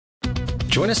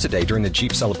Join us today during the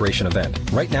Jeep Celebration event.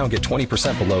 Right now, get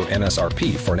 20% below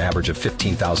MSRP for an average of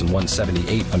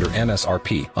 $15,178 under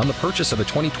MSRP on the purchase of a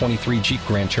 2023 Jeep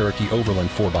Grand Cherokee Overland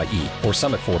 4xE or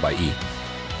Summit 4xE.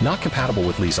 Not compatible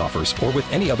with lease offers or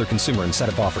with any other consumer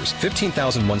incentive offers.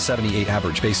 $15,178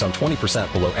 average based on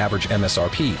 20% below average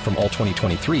MSRP from all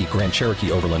 2023 Grand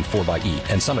Cherokee Overland 4xE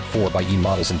and Summit 4xE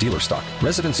models in dealer stock.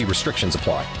 Residency restrictions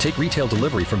apply. Take retail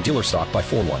delivery from dealer stock by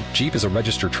 4/1. Jeep is a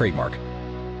registered trademark.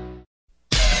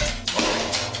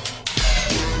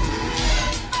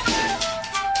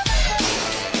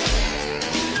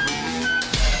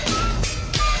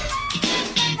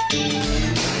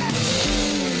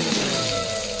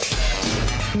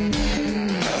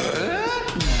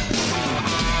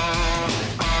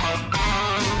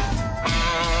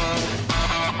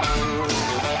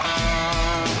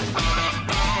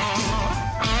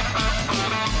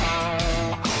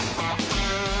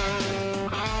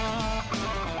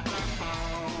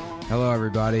 Hello,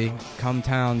 everybody. Come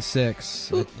Town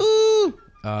 6.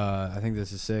 I think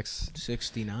this is 6.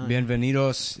 69.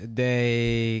 Bienvenidos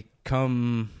de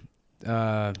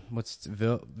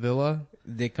Villa?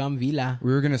 De Come Villa.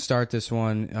 We were going to start this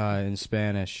one in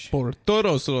Spanish. Por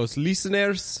todos los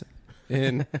listeners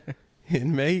in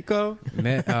Mexico.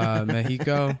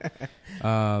 Mexico. But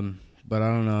I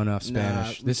don't know enough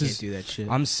Spanish. Nah, we can't do that shit.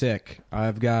 I'm sick.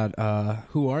 I've got...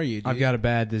 Who are you, dude? I've got a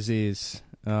bad disease.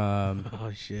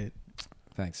 Oh, shit.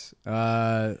 Thanks.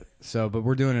 But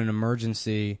we're doing an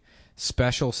emergency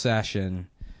special session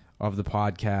of the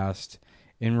podcast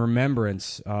in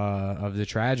remembrance of the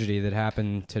tragedy that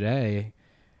happened today.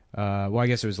 Well, I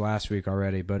guess it was last week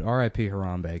already, but R.I.P.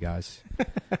 Harambe, guys.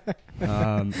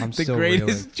 I'm the still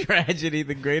greatest tragedy,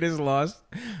 the greatest loss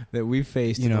that we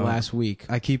faced in the last week.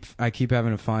 I keep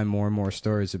having to find more and more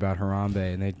stories about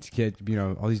Harambe, and they get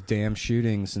all these damn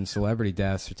shootings and celebrity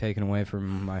deaths are taken away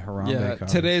from my Harambe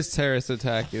coverage. Today's terrorist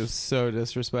attack is so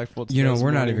disrespectful to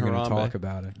we're not even going to talk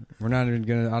about it. We're not even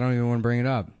going to. I don't even want to bring it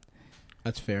up.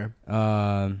 That's fair.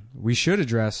 We should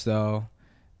address, though,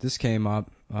 this came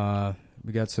up.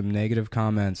 We got some negative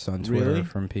comments on Twitter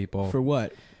from people. For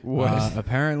what?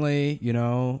 Apparently,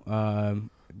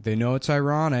 they know it's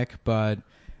ironic, but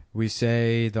we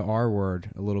say the R word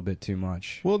a little bit too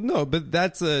much. Well, no, but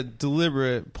that's a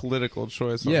deliberate political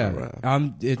choice. Yeah,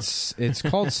 it's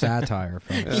called satire,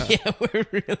 folks. Yeah,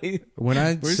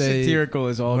 we're satirical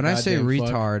as all. When I say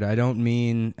retard, fuck. I don't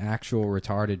mean actual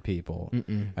retarded people.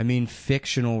 I mean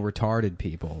fictional retarded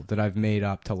people that I've made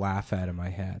up to laugh at in my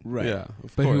head. Right. Yeah,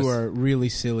 but who are really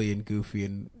silly and goofy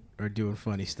and are doing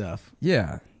funny stuff.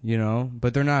 Yeah.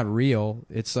 But they're not real.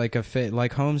 It's like like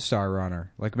Homestar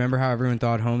Runner. Like, remember how everyone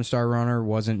thought Homestar Runner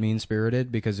wasn't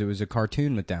mean-spirited because it was a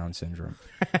cartoon with Down syndrome,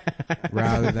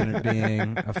 rather than it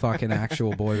being a fucking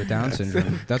actual boy with Down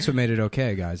syndrome. That's what made it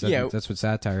okay, guys. That's what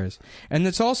satire is. And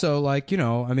it's also like,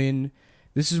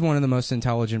 this is one of the most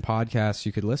intelligent podcasts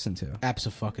you could listen to.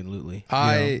 Abso-fucking-lutely.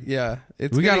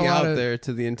 It's we getting got a lot out there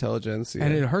to the intelligence. Yeah.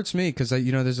 And it hurts me because,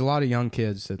 there's a lot of young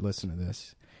kids that listen to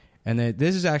this. And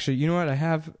this is actually, you know what? I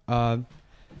have a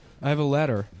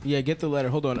letter. Yeah, get the letter.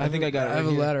 Hold on. I think I got it. I have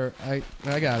a letter. I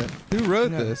got it. Who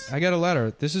wrote this? I got a letter.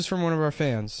 This is from one of our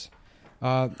fans.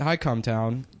 Hi,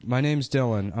 Cumtown. My name's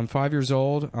Dylan. I'm 5 years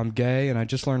old. I'm gay, and I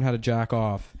just learned how to jack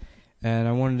off. And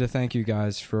I wanted to thank you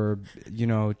guys for,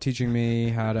 teaching me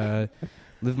how to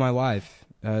live my life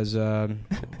as a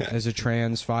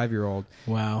trans 5-year-old.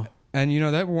 Wow. And,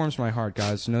 that warms my heart,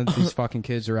 guys, to know that these fucking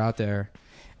kids are out there.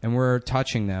 And we're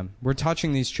touching them. We're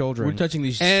touching these children. We're touching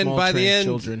these and small by trans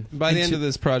children. By the end of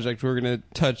this project, we're going to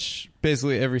touch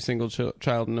basically every single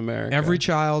child in America. Every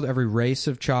child, every race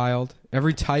of child,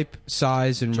 every type,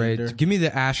 size, and race. Give me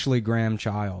the Ashley Graham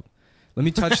child. Let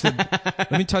me touch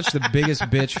the biggest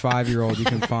bitch 5-year-old you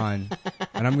can find,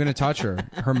 and I'm gonna touch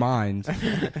her mind,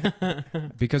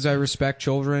 because I respect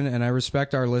children and I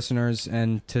respect our listeners.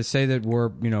 And to say that we're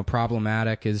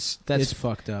problematic it's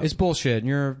fucked up. It's bullshit. And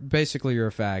you're a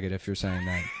faggot if you're saying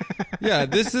that. Yeah,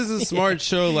 this is a smart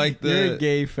show like you're a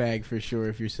gay fag for sure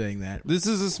if you're saying that. This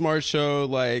is a smart show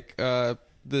like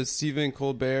the Stephen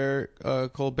Colbert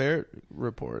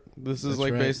report. This is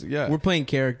like basic. Yeah, we're playing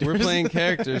characters. We're playing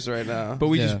characters right now, but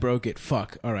we just broke it.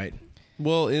 Fuck. All right.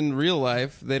 Well, in real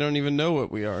life, they don't even know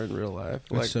what we are in real life.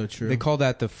 That's so true. They call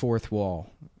that the fourth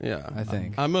wall. Yeah, I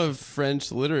think. I'm a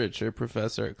French literature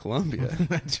professor at Columbia.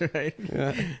 That's right.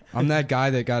 Yeah. I'm that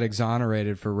guy that got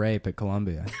exonerated for rape at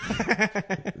Columbia.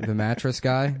 The mattress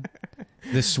guy.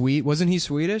 Wasn't he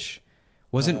Swedish?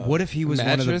 What if he was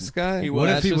one of the guy? What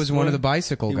if he was one of the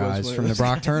bicycle guys from the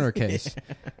Brock Turner case?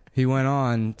 He went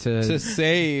on to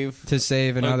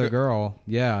save another girl.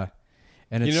 Yeah.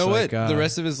 And it's you know like, what? The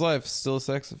rest of his life, still a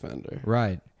sex offender.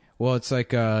 Right. Well, it's like,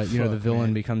 the villain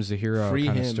man. becomes the hero Free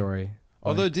kind of him. story.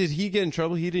 Although, did he get in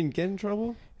trouble? He didn't get in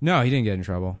trouble? No, he didn't get in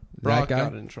trouble. Brock that guy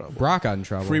got in trouble. Brock got in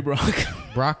trouble. Free Brock.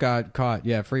 Brock got caught.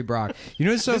 Yeah, free Brock. You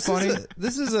know what's so funny?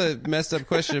 This is a messed up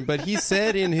question, but he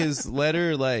said in his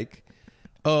letter, like,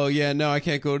 oh, yeah, no, I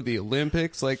can't go to the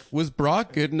Olympics. Like, was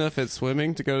Brock good enough at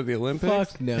swimming to go to the Olympics?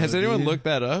 Fuck no, Has anyone dude. looked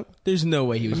that up? There's no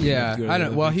way he was. Yeah, good I at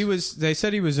don't. the Well, Olympics. they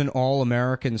said he was an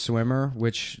all-American swimmer,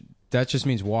 which that just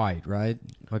means white, right?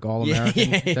 Like all-American.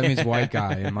 Yeah. That means white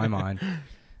guy in my mind.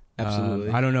 Absolutely.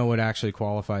 I don't know what actually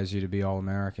qualifies you to be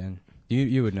all-American.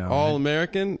 You would know. All right?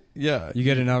 American? Yeah. You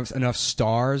get enough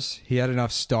stars. He had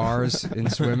enough stars in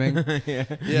swimming. Yeah,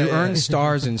 You earn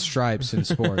stars and stripes in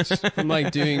sports. from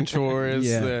like doing chores.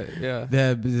 Yeah. Yeah.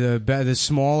 The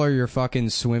smaller your fucking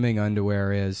swimming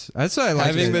underwear is. That's what I like.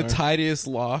 Having to- the tidiest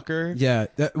locker. Yeah,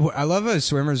 I love how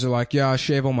swimmers are like, yeah, I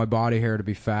shave all my body hair to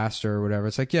be faster or whatever.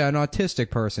 It's like, yeah, an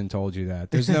autistic person told you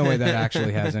that. There's no way that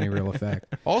actually has any real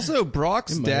effect. Also,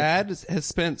 Brock's dad has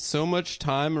spent so much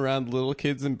time around little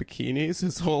kids in bikinis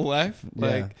his whole life.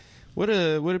 Like,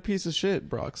 Yeah. what a piece of shit,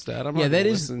 Brock's dad. I'm not Yeah, gonna that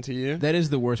is- listen to you. That is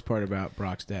the worst part about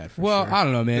Brock's dad. For Well, sure. I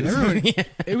don't know, man.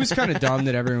 It was kind of dumb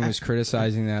that everyone was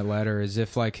criticizing that letter as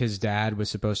if like his dad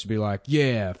was supposed to be like,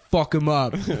 yeah, fuck him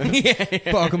up,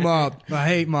 fuck him up. I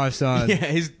hate my son. Yeah,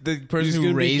 the person He's who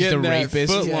gonna be raised a getting that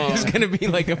rapist footlong. is going to be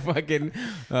like a fucking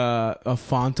a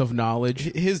font of knowledge.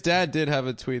 His dad did have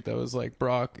a tweet that was like,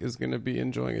 Brock is going to be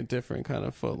enjoying a different kind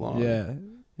of footlong Yeah.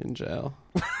 in jail.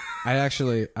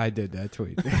 I did that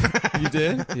tweet. You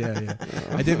did? Yeah.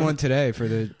 I did one today for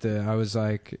the I was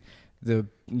like the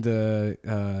the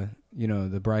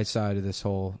bright side of this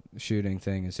whole shooting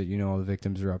thing is that all the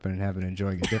victims are up in heaven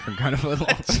enjoying a different kind of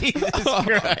football. Jesus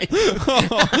Christ.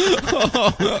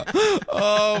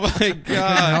 Oh my I couldn't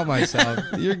God. help myself.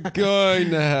 You're going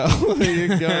to hell.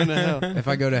 You're going to hell. If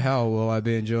I go to hell, will I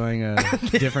be enjoying a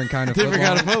different kind of Different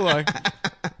kind of football? footlong.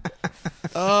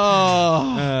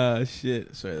 Oh.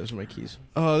 Shit. Sorry, those are my keys.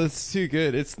 Oh, that's too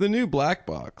good. It's the new black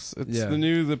box. It's Yeah.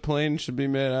 the plane should be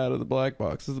made out of the black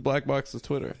box. It's the black box of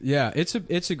Twitter. Yeah, it's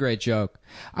a great joke.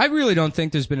 I really don't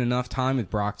think there's been enough time with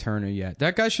Brock Turner yet.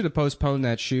 That guy should have postponed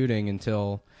that shooting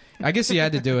until. I guess he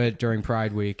had to do it during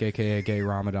Pride Week, aka Gay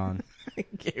Ramadan,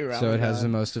 so it has the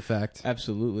most effect.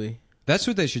 Absolutely. That's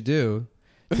what they should do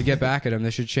to get back at him. They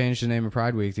should change the name of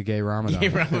Pride Week to Gay Ramadan. Gay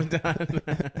Ramadan.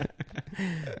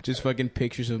 Just fucking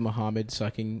pictures of Muhammad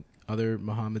sucking other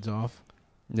Muhammads off.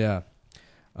 Yeah,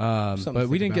 Something to but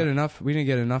we think didn't get about. enough. We didn't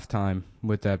get enough time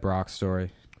with that Brock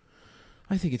story.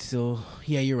 I think it's still.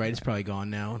 Yeah, you're right. It's probably gone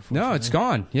now. No, it's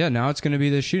gone. Yeah, now it's going to be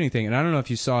this shooting thing. And I don't know if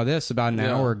you saw this. About an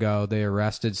hour ago, they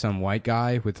arrested some white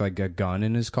guy with like a gun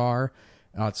in his car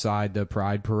outside the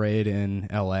Pride Parade in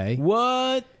L.A.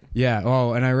 What? Yeah.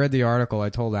 Oh, and I read the article.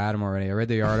 I told Adam already. I read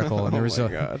the article, and there was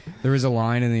God. there was a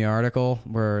line in the article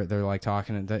where they're like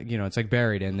talking. It's like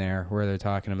buried in there where they're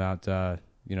talking about.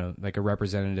 Like a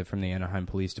representative from the Anaheim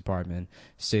Police Department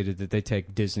stated that they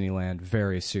take Disneyland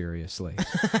very seriously.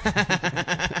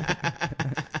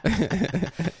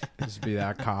 Just be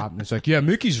that cop, and it's like, yeah,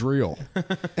 Mickey's real.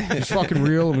 He's fucking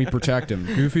real, and we protect him.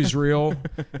 Goofy's real.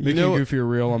 Mickey and Goofy are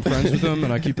real. I'm friends with them,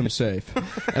 and I keep them safe.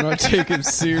 And I take him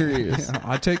serious.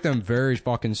 I take them very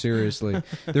fucking seriously.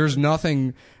 There's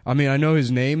nothing. I mean, I know his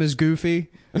name is Goofy,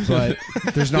 but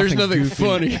there's nothing, nothing goofy.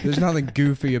 funny. There's nothing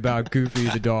goofy about Goofy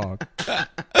the dog.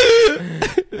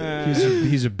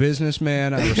 He's a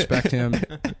businessman. I respect him.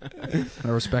 I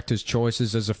respect his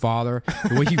choices as a father.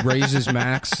 The way he raises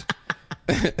Max.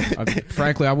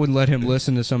 Frankly, I wouldn't let him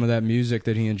listen to some of that music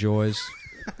that he enjoys.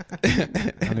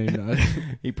 I mean,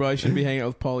 He probably shouldn't be hanging out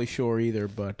with Pauly Shore either.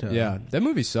 But yeah, that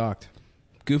movie sucked.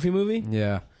 Goofy movie.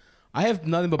 Yeah. I have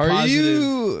nothing but Are positive.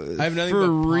 you I have nothing for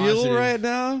but real positive right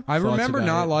now? I thoughts remember about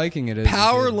not it. liking it. As a kid.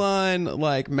 Powerline,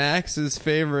 like Max's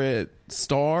favorite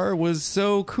star, was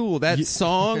so cool. That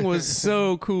song was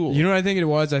so cool. You know what I think it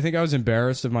was? I think I was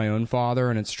embarrassed of my own father,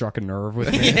 and it struck a nerve with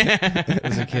me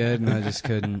as a kid, and I just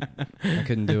couldn't. I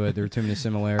couldn't do it. There were too many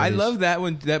similarities. I love that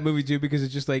movie too because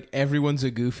it's just like everyone's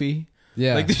a Goofy.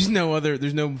 Yeah, Like there's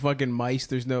no fucking mice.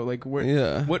 There's no like where.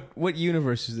 Yeah. What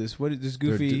universe is this? What is this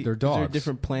Goofy? They're Is there a dogs.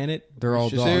 different planet? They're all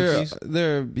It's just dogs.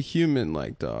 they're monkeys?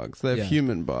 human-like dogs. They have Yeah.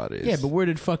 human bodies. Yeah, but where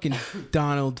did fucking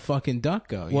Donald fucking Duck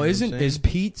go? You know well, what I'm isn't saying? is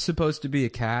Pete supposed to be a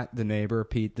cat? The neighbor,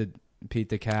 Pete the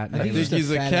cat. I think think he's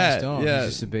he's a fat-ass cat, dog. yeah. He's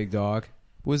just a big dog.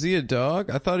 Was he a dog?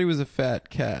 I thought he was a fat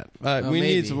cat. We maybe.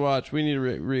 need to watch. We need to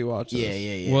rewatch this.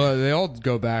 Yeah. Well, they all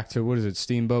go back to what is it?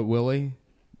 Steamboat Willie.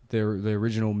 the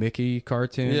original Mickey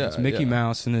cartoon. Yeah, It's Mickey yeah.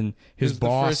 Mouse, and then It his was the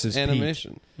boss first is Pete.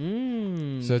 animation.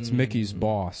 So it's Mickey's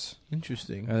boss.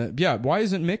 Interesting. Yeah, why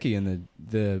isn't Mickey in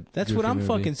the? That's Goofy what I'm movie?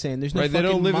 fucking saying. There's no Right, they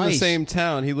fucking don't live in the mice. same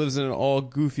town. He lives in an all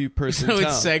goofy person So town.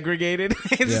 it's segregated.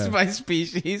 It's Yeah. by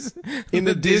species. In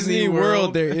the Disney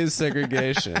world, there is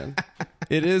segregation.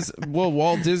 It is. Well,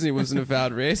 Walt Disney was an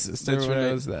avowed racist. That's Everyone right.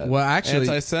 knows that. Well, actually-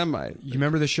 anti-Semite. You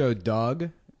remember the show Doug?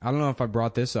 I don't know if I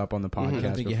brought this up on the podcast I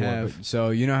don't think you before. have. But, so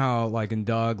you know how like in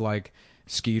Doug, like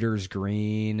Skeeter's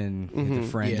green and the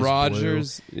friend is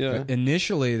Rogers. blue? Yeah.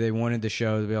 Initially, they wanted the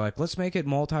show to be like, let's make it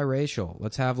multiracial.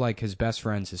 Let's have like his best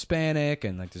friend's Hispanic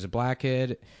and like there's a black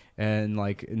kid and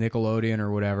like Nickelodeon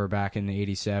or whatever back in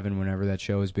 '87, whenever that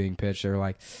show was being pitched, they were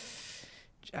like,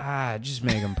 just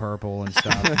make them purple and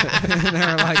stuff. And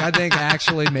they're like, I think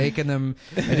actually making them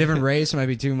a different race might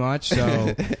be too much,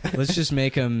 so let's just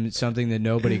make them something that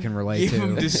nobody can relate Give to.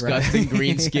 him disgusting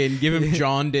green skin. Give him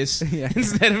jaundice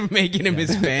instead of making him I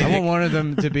Hispanic. want one of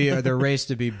them to be their race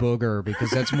to be booger because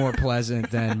that's more pleasant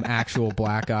than actual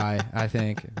black eye. I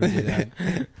think. if we do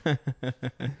that.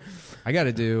 I got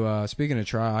to do. Speaking of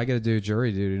trial, I got to do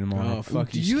jury duty tomorrow. Oh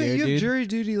fuck! You scared, have dude? jury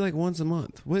duty like once a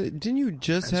month. What? Didn't you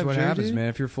just That's have what jury happens, duty? man.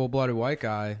 If you're a full-blooded white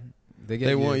guy, they get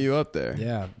They want you up there.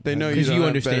 Yeah, They know you Because don't you have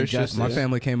understand better justice. My shit.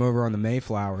 family came over on the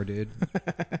Mayflower, dude.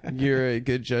 You're a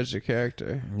good judge of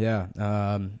character. Yeah.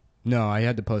 No, I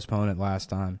had to postpone it last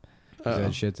time. 'Cause I Uh-oh.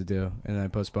 had shit to do, and then I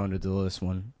postponed it to this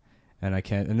one, and I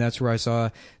can't. And that's where I saw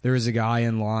there was a guy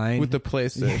in line With the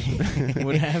PlayStation.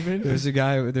 What happened?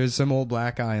 There's some old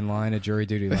black guy in line at jury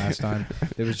duty last time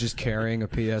that was just carrying a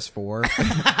PS4.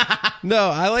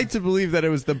 No, I like to believe that it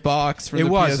was the box for It the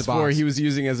was the PS4 box. he was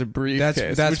using as a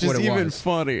briefcase, That's which what is it even was.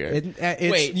 funnier.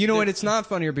 It's, Wait, you know what? It's not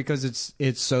funnier because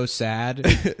it's so sad.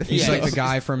 He's Yeah. like the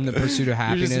guy from The Pursuit of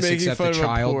Happiness, making except fun the of a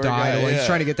child poor died. guy, Like, yeah. He's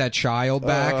trying to get that child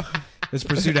back. It's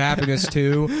Pursuit of Happiness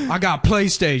 2. I got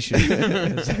PlayStation.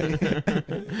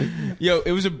 Yo,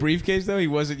 it was a briefcase though. He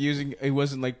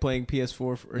wasn't like playing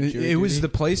PS4 for It was the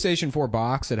PlayStation 4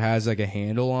 box that has like a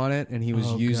handle on it, and he was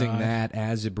Oh, using God. that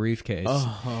as a briefcase.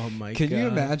 Oh my god! Can you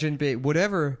imagine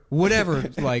whatever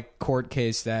like court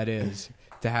case that is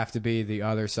to have to be the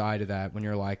other side of that when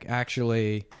you're like,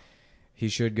 actually, he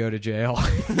should go to jail.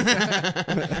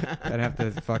 I'd have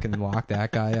to fucking lock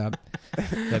that guy up.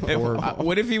 That poor.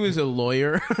 What if he was a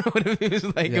lawyer? What if he was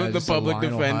like Yeah, the just a public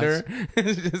Lionel defender?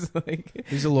 It's just like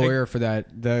He's a lawyer for that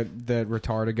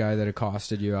retarded guy that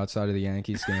accosted you outside of the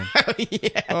Yankees game.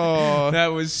 yeah. Oh, That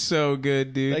was so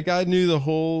good, dude. that guy knew the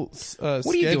whole What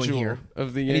are you schedule doing here?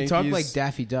 of the And Yankees he talked like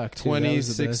Daffy Duck. Too. That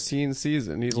was the best. 2016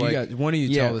 season. He's You like, got, one of you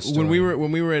Yeah, tell the story.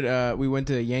 when we were at we went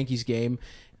to a Yankees game,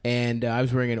 and I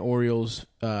was wearing an Orioles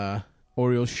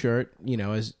shirt, you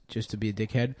know, as just to be a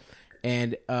dickhead,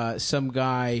 and some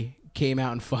guy came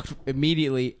out and fucked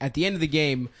immediately at the end of the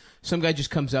game. Some guy just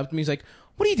comes up to me. He's like,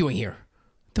 "What are you doing here?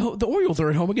 The Orioles are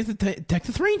at home against the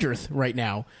Texas Rangers right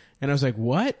now." And I was like,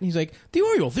 "What?" And he's like, "The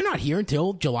Orioles, they're not here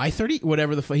until July 30,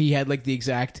 whatever the he had like the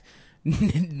exact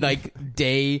like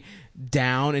day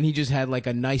down, and he just had like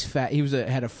a nice fat. He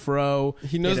had a fro.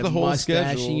 He knows had a the whole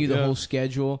mustache, schedule, He knew the yeah. whole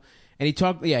schedule, and he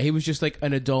talked. Yeah, he was just like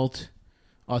an adult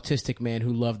autistic man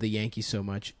who loved the Yankees so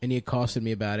much, and he accosted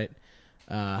me about it.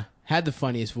 Had the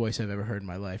funniest voice I've ever heard in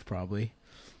my life, probably.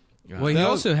 Well, he That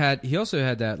also had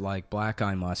that like black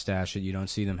guy mustache that you don't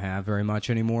see them have very much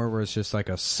anymore, where it's just like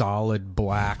a solid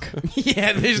black,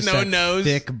 Yeah, there's just no that nose.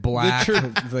 thick black,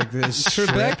 like this.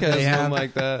 Trebek strip they has have. one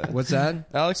like that. What's that?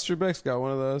 Alex Trebek's got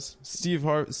one of those. Steve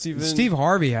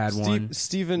Harvey had one.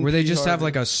 Stephen Where they P. just have Harvey.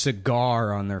 like a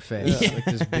cigar on their face, Yeah. like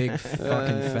this big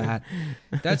fucking fat.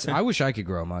 I wish I could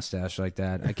grow a mustache like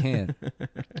that. I can't.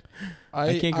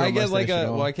 I can't grow a get like mustache at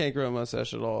all. well, I can't grow a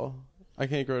mustache at all. I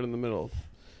can't grow it in the middle.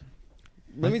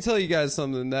 Let me tell you guys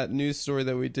something. That news story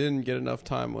that we didn't get enough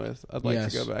time with, I'd like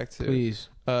Yes, to go back to. Please.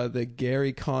 The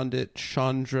Gary Condit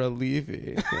Chandra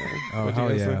Levy thing. Oh What do you hell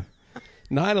guys yeah! think?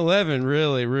 9/11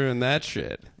 really ruined that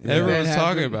shit. Yeah. Everyone's That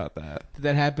talking happened- about that. Did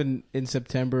that happen in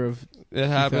September of It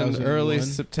happened 2001? early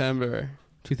September.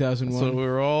 That's 2001? what we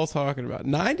were all talking about.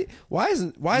 90. Why is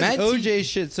Matt OJ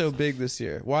shit so big this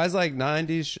year? Why is like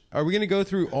 90s? Are we going to go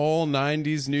through all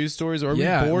 90s news stories? Or are we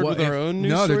bored with our own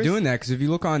news No, stories? they're doing that because if you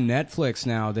look on Netflix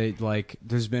now, they like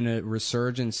there's been a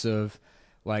resurgence of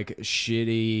like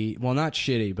shitty, well, not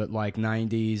shitty, but like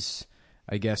 90s,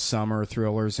 I guess, summer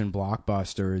thrillers and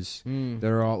blockbusters.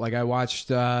 They're all like I watched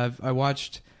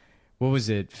what was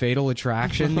it, Fatal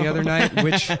Attraction the other night,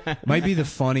 which might be the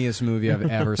funniest movie I've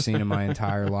ever seen in my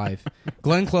entire life.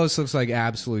 Glenn Close looks like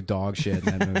absolute dog shit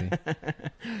in that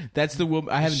movie. That's the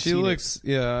woman. I haven't She seen looks,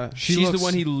 yeah. She's looks- the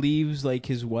one he leaves like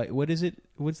his wife. What is it?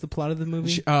 What's the plot of the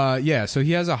movie? Yeah, so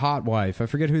he has a hot wife. I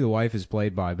forget who the wife is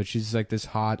played by, but she's like this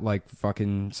hot, like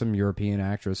fucking some European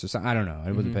actress or something. I don't know.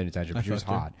 I wasn't paying attention, but she was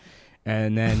fucked her. hot.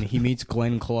 And then he meets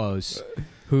Glenn Close,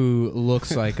 who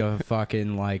looks like a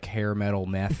fucking like hair metal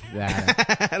meth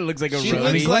addict. It looks like a She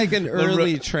roadie. looks like an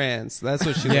early trance. That's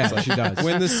what she looks Yeah, like. she does.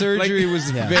 When the surgery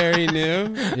was Yeah. very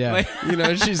new, Yeah. you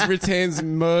know, she retains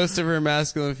most of her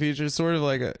masculine features, sort of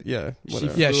like a, yeah,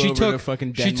 whatever. Yeah, flew she over to took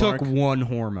fucking she took Denmark. one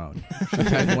hormone. She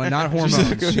had one, not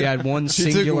hormones. She had one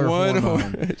She singular took one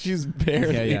hormone. She's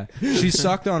barely. Yeah, yeah. She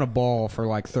sucked on a ball for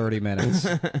like 30 minutes,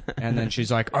 and then she's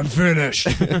like, "I'm finished.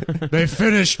 They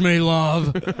finished me,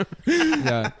 love."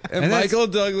 Yeah, And that's- Michael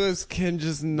Douglas can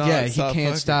just not. yeah, he stop can't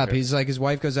fucking stop. her. He's like, his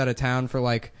wife goes out of town for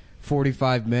like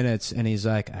 45 minutes, and he's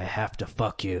like, "I have to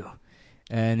fuck you,"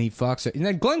 and he fucks her. And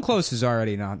then Glenn Close is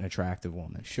already not an attractive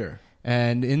woman. Sure.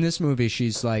 And in this movie,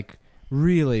 she's like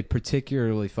really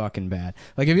particularly fucking bad.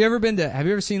 Like, have you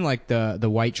ever seen like the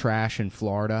white trash in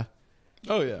Florida?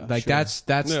 Oh yeah, Like sure. that's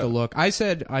Yeah. the look. I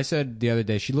said the other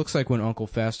day, she looks like when Uncle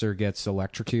Fester gets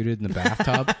electrocuted in the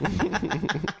bathtub.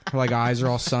 Her like eyes are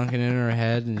all sunken in her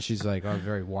head, and she's like, oh,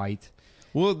 very white.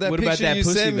 Well, that What picture about that you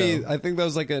pussy, sent me, though? I think that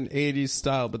was like an '80s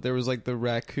style, but there was like the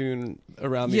raccoon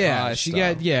around the eye. She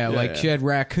style. got she had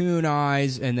raccoon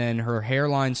eyes, and then her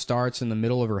hairline starts in the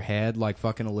middle of her head, like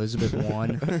fucking Elizabeth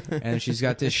I, and she's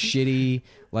got this shitty,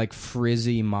 like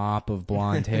frizzy mop of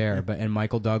blonde hair. And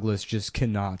Michael Douglas just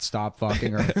cannot stop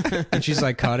fucking her, and she's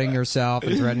like cutting herself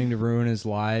and threatening to ruin his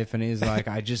life, and he's like,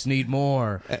 I just need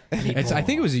more. I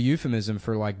think it was a euphemism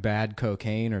for like bad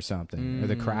cocaine or something, or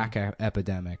the crack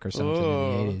epidemic or something in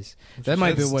the 80s. That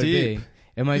might be That's what deep. it be.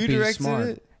 It might Who be Oh, directed smart.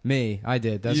 it? Me, I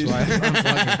did. That's You- why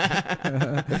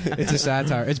I'm fucking. It's a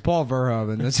satire. It's Paul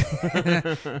Verhoeven.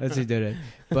 That's who did it.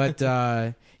 But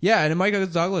yeah, and Michael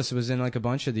Douglas was in like a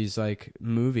bunch of these like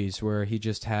movies where he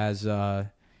just has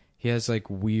like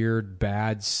weird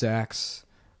bad sex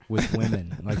with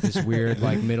women, like this weird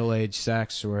like middle-aged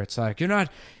sex where it's like you're not.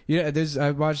 Yeah,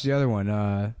 I watched the other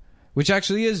one, which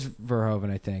actually is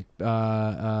Verhoeven, I think.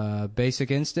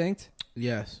 Basic Instinct.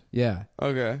 Yes. Yeah.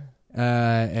 Okay.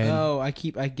 And I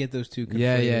get those two.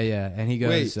 yeah, conflated. and he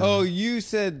goes. Wait. You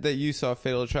said that you saw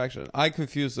Fatal Attraction. I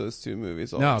confuse those two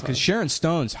movies all no, the time. because Sharon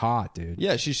Stone's hot, dude.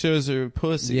 Yeah, she shows her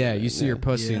pussy. Yeah, in you it, see her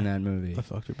pussy in Yeah. that movie. I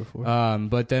fucked her before.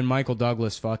 But then Michael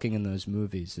Douglas fucking in those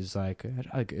movies is like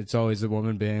it's always the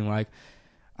woman being like,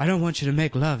 I don't want you to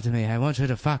make love to me. I want you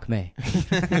to fuck me.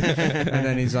 And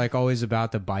then he's like always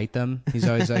about to bite them. He's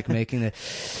always like making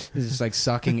this like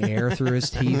sucking air through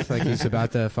his teeth, like he's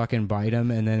about to fucking bite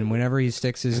him. And then whenever he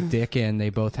sticks his dick in,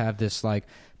 they both have this like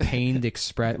pained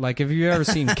express. Like, have you ever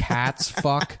seen cats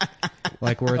fuck?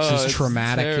 Like where it's this it's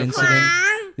traumatic terrifying.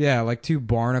 incident. Yeah, like two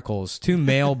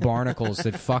male barnacles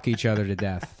that fuck each other to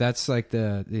death. That's like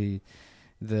the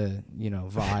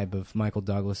vibe of Michael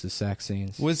Douglas's sex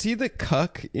scenes. Was he the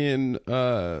cuck in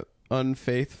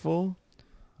Unfaithful?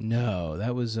 no,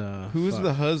 that was Who was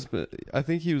the husband? I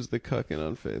think he was the cuck in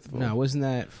Unfaithful. No, wasn't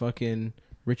that fucking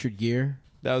Richard Gere?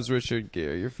 That was Richard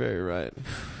Gere. You're very right.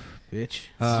 Bitch.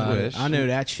 Swish. I know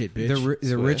that shit, bitch.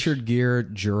 The Richard Gere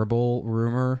gerbil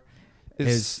rumor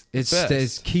It's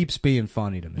keeps being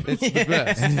funny to me. It's the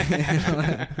best.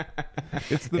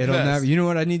 It's the It'll best. never. You know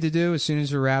what I need to do as soon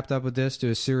as we're wrapped up with this? Do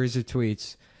a series of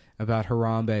tweets about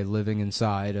Harambe living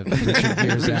inside of Richard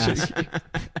Gere's ass.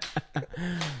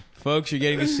 Folks, you're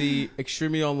getting to see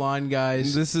Extremely Online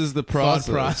guys. This is the thought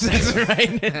process. process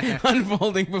right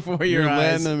unfolding before your You're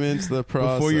eyes, letting them into the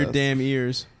process. before your damn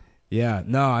ears. Yeah,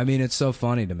 no, I mean it's so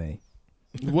funny to me.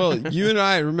 Well, you and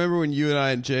I remember when you and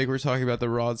I and Jake were talking about the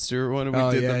Rod Stewart one, and we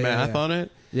Oh, did yeah, the yeah, math yeah. on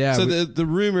it. Yeah, So the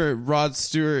rumor, Rod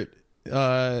Stewart,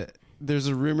 there's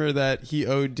a rumor that he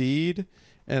OD'd,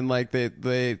 and like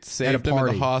they saved him at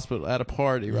party. the hospital at a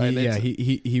party, right?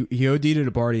 He OD'd at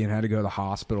a party and had to go to the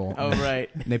hospital. Oh, right.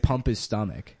 And they pump his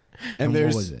stomach. And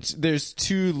what was it? there's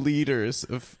 2 liters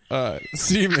of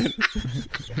semen.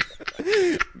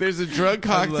 There's a drug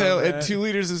cocktail love and that. 2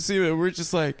 liters of semen. We're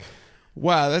just like,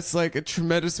 wow, that's like a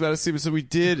tremendous amount of semen. So we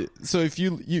did. So if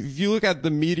you look at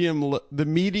the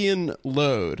median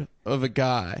load of a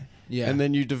guy, Yeah. and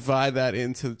then you divide that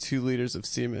into 2 liters of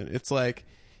semen, it's like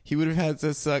he would have had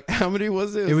to suck. How many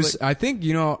was it? It was, like, I think,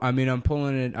 I'm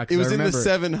pulling it. 'cause it was I in the remember,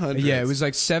 700s. Yeah, it was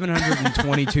like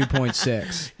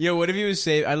 722.6. Yo, what if he was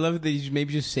saving? I love that he's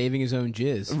maybe just saving his own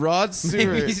jizz. Rod Maybe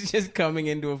Stewart. he's just coming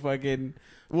into a fucking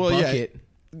Well, bucket.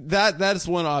 that's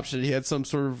one option. He had some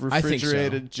sort of I think so.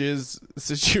 refrigerated jizz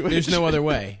situation. There's no other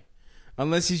way,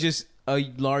 unless he's just a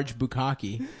large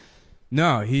bukkake.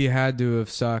 No, he had to have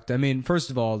sucked. I mean, first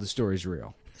of all, the story's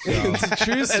real. So. It's a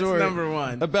true That's story. number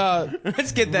one. About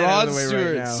Let's get that Rod out of the way Stewart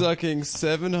right now. sucking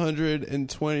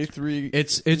 723.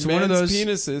 It's men's one of those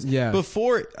penises. Yeah.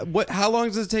 Before what? How long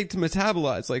does it take to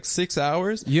metabolize? Like 6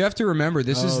 hours. You have to remember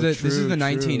this is the true.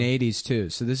 1980s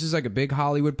too. So this is like a big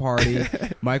Hollywood party.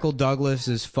 Michael Douglas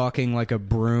is fucking like a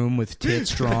broom with tits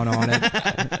drawn on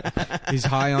it. He's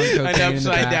high on cocaine An in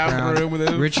the upside down background. broom with a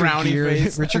frowny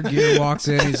face. Richard Gere walks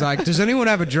in. He's like, "Does anyone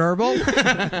have a gerbil?"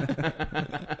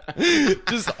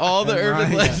 Just all the urban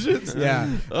Right. legends. Yeah.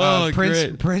 Oh, Prince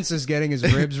great. Prince is getting his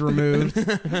ribs removed so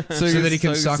that he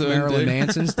can suck his own Marilyn dick.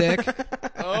 Manson's dick.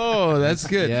 Oh, that's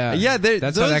good. Yeah. Yeah.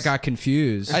 That's how that got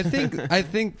confused. I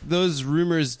think those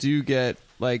rumors do get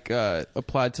like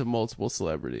applied to multiple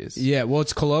celebrities. Yeah, well,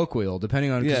 it's colloquial,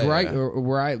 depending on because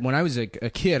Yeah, when I was a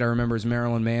kid, I remember it was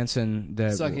Marilyn Manson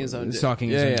that Sucking his own dick. sucking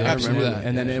his own Yeah, dick. I remember that.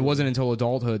 And then it wasn't until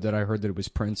adulthood that I heard that it was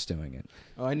Prince doing it.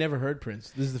 Oh, I never heard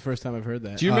Prince. This is the first time I've heard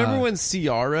that. Do you remember when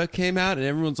Ciara came out and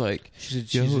everyone's like,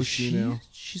 She's "Yo, a female.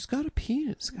 she's got a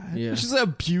penis, guy. Yeah. She's a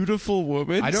beautiful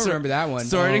woman." I don't remember that one.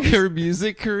 Starting her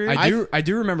music career. I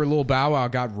do remember Lil Bow Wow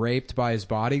got raped by his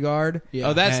bodyguard. Yeah.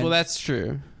 Oh, that's And- that's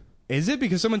true. Is it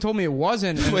because someone told me it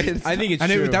wasn't? And Wait, I think it's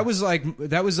and true. that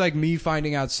was like me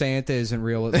finding out Santa isn't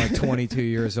real at like 22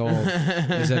 years old.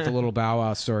 Is that the Little Bow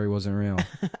Wow story wasn't real?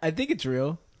 I think it's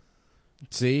real.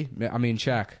 See, I mean,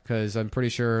 check because I'm pretty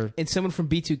sure. And someone from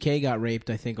B2K got raped,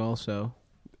 I think, also.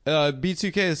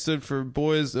 B2K stood for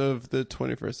Boys of the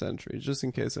 21st Century, just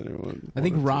in case anyone. I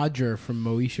think wanted to- Roger from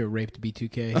Moesha raped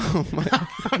B2K. Oh my!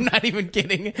 I'm not even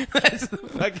kidding. That's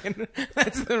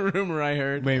the rumor I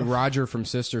heard. Wait, Roger from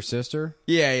Sister Sister?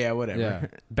 Yeah, whatever. Yeah,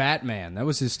 Batman. That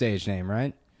was his stage name,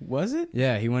 right? Was it?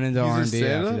 Yeah, he went into He's a R&B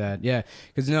stand-up? after that. Yeah,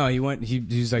 because no, he went.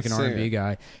 He's like an Singer. R&B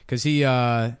guy. Because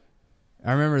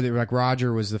I remember that like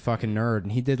Roger was the fucking nerd,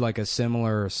 and he did like a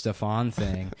similar Stefan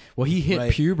thing. Well, he hit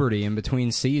Right. puberty in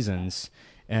between seasons,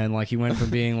 and like he went from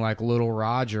being like little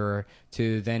Roger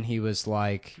to then he was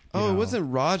like, you Oh, know, it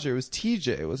wasn't Roger. It was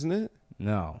TJ, wasn't it?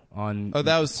 no on. Oh,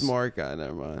 that was Smart Guy.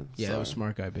 Never mind. Yeah, that Sorry. was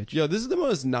Smart Guy, bitch. Yo, this is the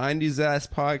most 90s ass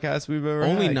podcast we've ever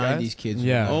Only had. 90s guys. kids.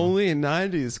 Yeah. Only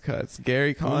 90s cuts.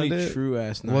 Gary Only Condit. true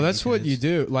ass. Well, that's what you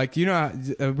do. Like, you know,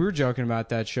 we were joking about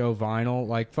that show, Vinyl.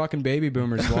 Like, fucking baby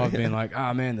boomers love being like,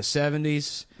 oh, man, the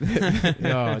 70s.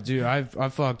 Oh, dude,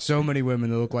 I've fucked so many women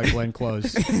that look like Glenn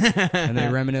Close. And they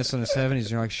reminisce on the 70s.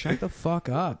 And you're like, shut the fuck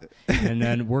up. And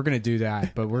then we're going to do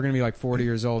that. But we're going to be like 40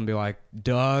 years old and be like,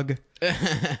 Doug.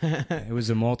 It was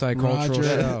a multicultural Roger.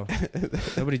 show.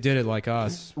 Nobody did it like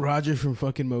us. Roger from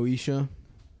fucking Moesha.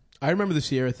 I remember the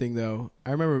Sierra thing though.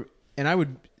 I remember,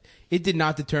 and it did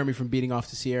not deter me from beating off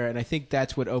to Sierra, and I think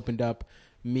that's what opened up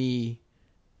me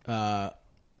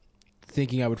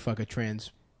thinking I would fuck a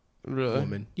trans Really?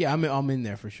 woman. Yeah, I'm in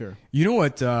there for sure. You know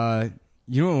what?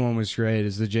 You know what one was great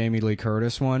is the Jamie Lee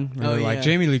Curtis one. Where Oh, they're like yeah.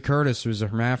 Jamie Lee Curtis was a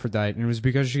hermaphrodite, and it was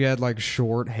because she had like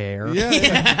short hair.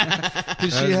 Yeah.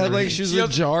 Because she had like, she was She a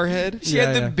had- jarhead. She Yeah,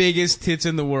 had the yeah. biggest tits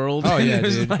in the world. Oh, and yeah, it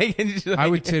was dude. like, and she's like- I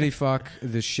would titty fuck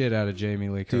the shit out of Jamie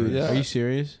Lee Curtis. Dude, Yeah. are you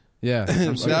serious? Yeah, I'm That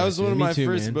serious, was one dude. of Me my too,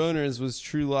 first man. boners was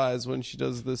True Lies when she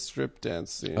does the strip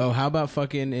dance scene. Oh, how about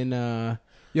fucking in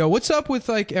Yo, what's up with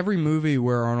like every movie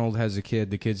where Arnold has a kid?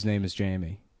 The kid's name is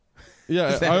Jamie.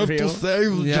 yeah, Is that I have real? to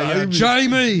save Yeah,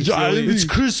 Jamie. Jamie, it's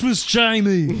Christmas,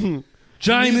 Jamie.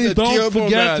 Jamie, He's a don't turbo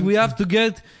forget, man. we have to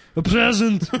get a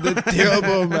present. The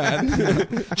Turbo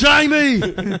Man. Jamie!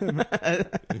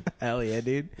 hell yeah,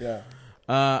 dude. Yeah.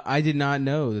 I did not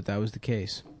know that was the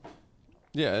case.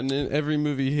 Yeah, and in every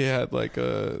movie he had like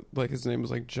his name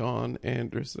was like John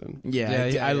Anderson. Yeah,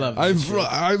 Yeah, I yeah. love. I'm this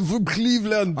shit. from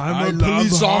Cleveland. I'm a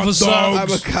police officer I'm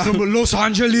a cop. from Los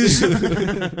Angeles.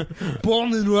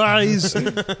 Born and raised.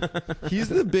 He's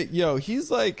the big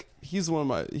he's one of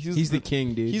my He's the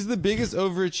king, dude. He's the biggest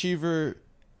overachiever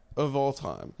of all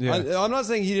time. Yeah. I'm not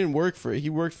saying he didn't work for it. He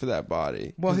worked for that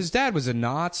body. Well, his dad was a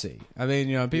Nazi. I mean,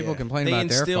 you know, people Yeah. complain they about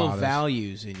their instill fathers.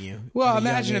 values in you. Well, at a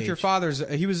imagine young if your age. father's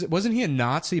wasn't he a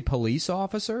Nazi police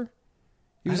officer?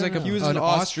 He was I like don't a know. He was an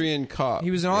Austrian cop.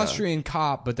 He was an Yeah. Austrian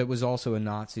cop, but that was also a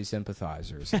Nazi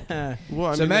sympathizer. Or something.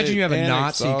 Well, I So mean, imagine they you have a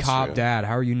annexed Nazi cop Austria. dad.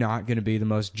 How are you not going to be the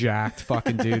most jacked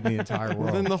fucking dude in the entire Well,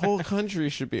 then world? the whole country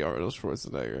should be Arnold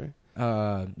Schwarzenegger.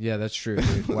 Yeah, that's true,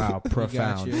 dude. Wow, He got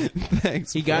profound. you.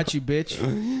 Thanks. He got you, bitch.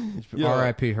 Yo.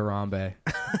 R.I.P. Harambe.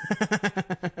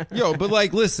 Yo, but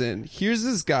like, listen. Here's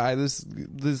this guy, this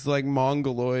like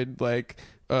mongoloid, like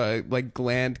like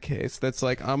gland case that's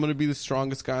like, I'm gonna be the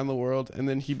strongest guy in the world, and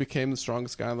then he became the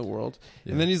strongest guy in the world,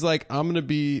 and then he's like, I'm gonna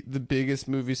be the biggest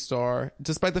movie star,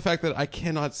 despite the fact that I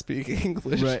cannot speak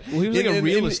English. Right. Well, he was like a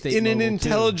real estate in an mogul, too.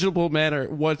 intelligible manner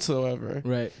whatsoever.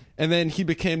 Right. And then he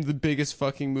became the biggest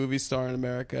fucking movie star in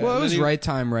America. Well, it And was then he- right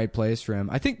time, right place for him.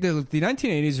 I think the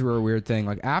 1980s were a weird thing.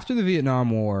 Like after the Vietnam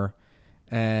War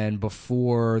and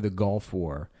before the Gulf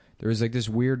War, there was like this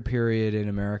weird period in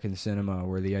American cinema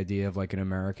where the idea of like an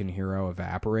American hero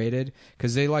evaporated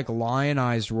because they like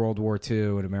lionized World War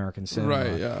II in American cinema.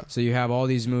 Right, yeah. So you have all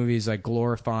these movies like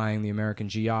glorifying the American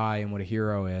GI and what a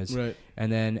hero is. Right.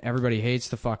 And then everybody hates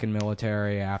the fucking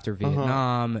military after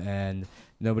Vietnam, and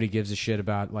nobody gives a shit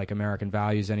about like American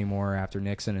values anymore after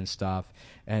Nixon and stuff.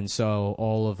 And so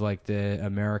all of like the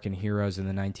American heroes in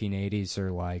the 1980s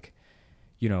are like,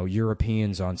 you know,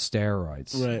 Europeans on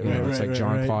steroids. Right, You know, right, it's right, like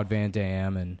right, Jean-Claude Van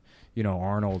Damme and, you know,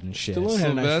 Arnold and shit. Stallone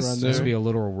had a nice run Sylvester. Supposed to be there. a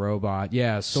literal robot.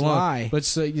 Yeah, Stallone. Sly. But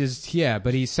so,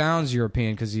 but he sounds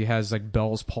European because he has like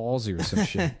Bell's palsy or some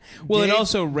shit. Well, and Dave-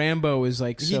 also Rambo is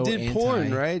like he so did anti.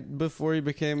 porn right before he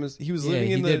became. He was Yeah, living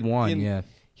he in the. did one, in- yeah.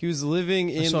 He was living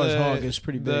in saw the. his hog. It was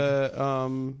pretty big.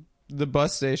 The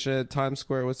bus station at Times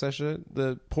Square. What's that shit?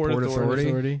 The Port Port Authority.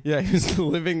 Authority? Yeah, he was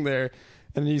living there.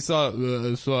 And he saw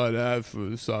that for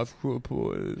softcore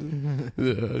porn.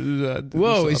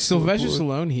 Whoa, is Sylvester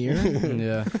Stallone here?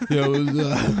 Yeah.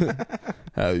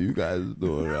 How you guys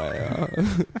doing right now?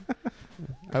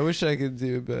 I wish I could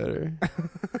do better.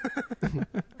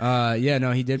 Yeah,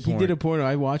 no, he did He porn. did a porno.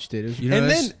 I watched it. It was, You know, And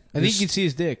this- then- I think this- you can see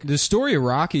his dick. the story of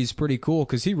Rocky's pretty cool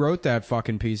because he wrote that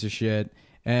fucking piece of shit,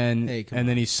 and Hey, come and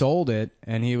then on. he sold it,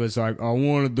 and he was like, I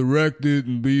want to direct it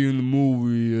and be in the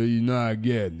movie. You're not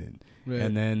getting it. Right.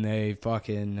 And then they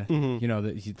fucking, you know,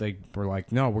 they were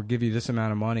like, no, we'll give you this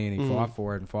amount of money, and he fought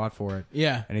for it and fought for it,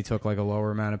 Yeah. and he took like a lower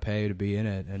amount of pay to be in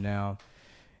it, and now,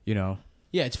 you know.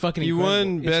 Yeah, it's fucking He incredible.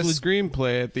 won It's Best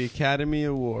Screenplay at the Academy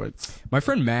Awards. My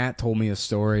friend Matt told me a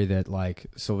story that like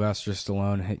Sylvester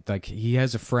Stallone, like he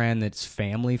has a friend that's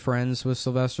family friends with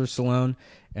Sylvester Stallone,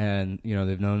 and you know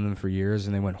they've known them for years,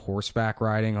 and they went horseback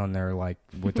riding on their like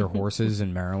with their horses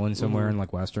in Maryland somewhere in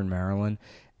like Western Maryland,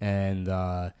 and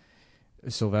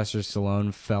Sylvester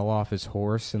Stallone fell off his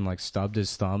horse and like stubbed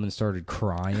his thumb and started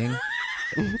crying.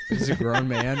 He's a grown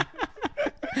man.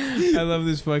 I love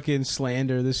this fucking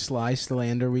slander, this sly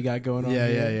slander we got going on.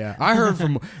 here. I heard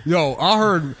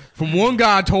from one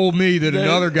guy told me that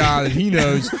another guy that he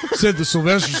knows said that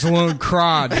Sylvester Stallone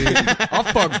cried, dude. I'll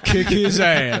fucking kick his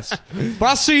ass. If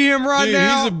I see him right Dude,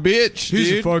 now, he's a bitch, he's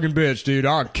dude. a fucking bitch, dude.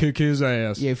 I'll kick his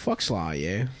ass. Yeah, fuck Sly,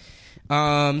 yeah.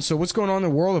 So what's going on in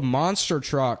the world of monster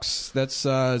trucks? That's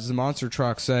the monster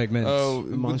truck segment. Oh,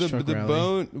 Monster Truck the Rally.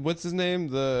 bone. What's his name?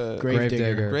 The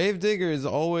Gravedigger. Gravedigger is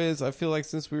always. I feel like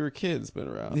since we were kids, been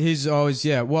around. He's always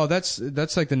well. That's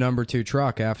like the number 2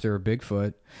 truck after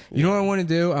Bigfoot. You know what I want to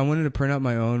do? I wanted to print out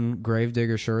my own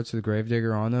Gravedigger shirts with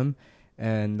Gravedigger on them,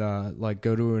 and like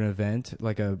go to an event,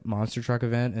 like a monster truck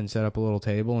event, and set up a little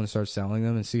table and start selling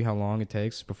them and see how long it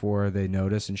takes before they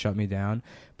notice and shut me down.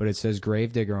 But it says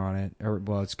Gravedigger on it, or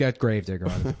well, it's got Gravedigger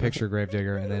on it, the picture of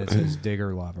Gravedigger, and then it says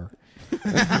Digger Lover.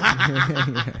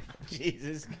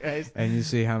 Jesus Christ. And you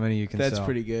see how many you can That's sell.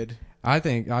 pretty good. I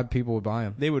think people would buy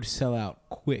them. They would sell out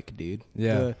quick, dude.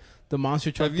 Yeah. The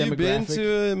monster truck Have you demographic been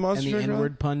to a monster and the truck rally?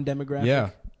 N-word pun demographic.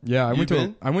 Yeah. I You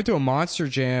been? went to a Monster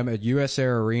Jam at US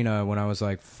Air Arena when I was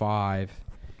like 5.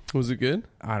 Was it good?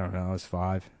 I don't know. I was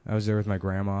 5. I was there with my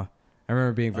grandma. I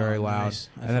remember being very Oh, loud. nice.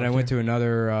 I And then I fucked went her. to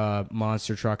another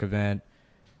monster truck event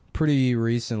pretty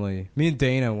recently. Me and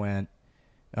Dana went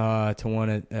to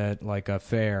one at like a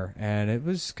fair, and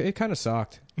it kind of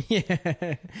sucked. Yeah.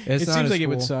 It's It not seems as like it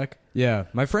would cool. suck. Yeah,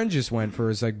 my friend just went for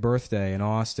his like birthday in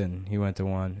Austin. He went to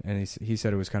one, and he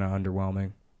said it was kind of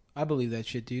underwhelming. I believe that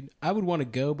shit, dude. I would want to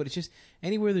go, but it's just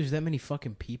anywhere there's that many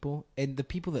fucking people, and the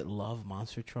people that love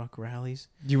monster truck rallies.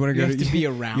 You want You have to be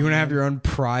around You want to them. have your own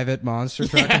private monster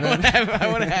truck I event,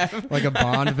 want to have like a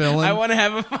Bond villain. I want to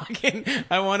have a fucking.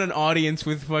 I want an audience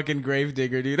with fucking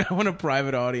Gravedigger, dude. I want a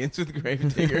private audience with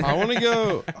Gravedigger. I want to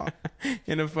go.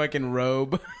 in a fucking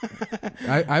robe.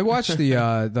 I watched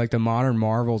the like the modern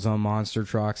Marvels on monster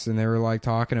trucks, and they were like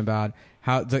talking about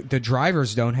how the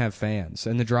drivers don't have fans,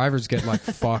 and the drivers get like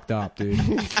fucked up, dude.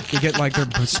 They get like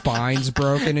their spines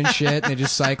broken and shit, and they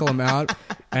just cycle them out,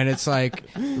 and it's like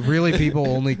really people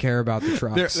only care about the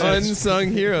trucks. They're unsung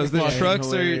heroes. The fucking trucks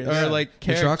hilarious. are Yeah. like The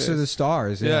characters. trucks are the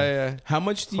stars. Yeah, yeah. How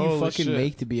much do you Holy fucking shit.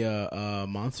 make to be a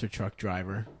monster truck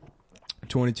driver?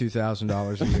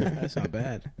 $22,000 a year. That's not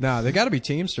bad. No, they got to be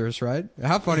Teamsters, right?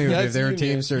 How funny would it be if That's they were union.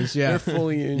 Teamsters? Yeah, They're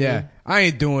fully union. yeah. I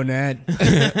ain't doing that.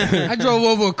 I drove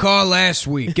over a car last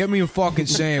week. Get me a fucking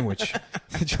sandwich.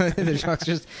 The trucks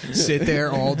just sit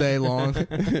there all day long.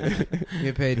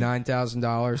 Get paid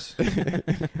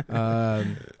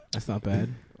 $9,000. That's not bad.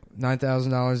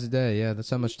 $9,000 a day. Yeah, that's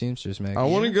how much Teamsters make. I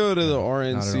want to go to the Not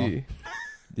RNC.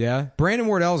 Yeah, Brandon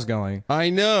Wardell's going. I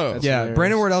know. That's Yeah, hilarious.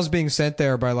 Brandon Wardell's being sent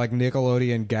there by like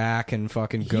Nickelodeon, GAC, and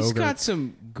fucking Gogurt. He's got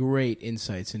some great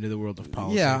insights into the world of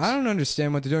politics. Yeah, I don't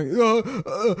understand what they're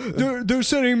doing. They're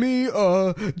sending me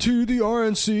to the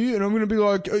RNC, and I'm gonna be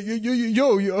like, nice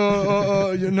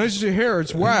to hear.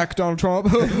 It's whack, Donald Trump.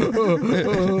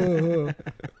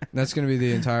 That's gonna be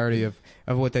the entirety of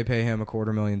what they pay him,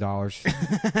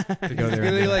 $250,000 to go there.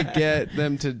 He's gonna like get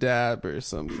them to dab or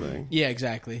something. Yeah,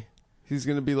 exactly. He's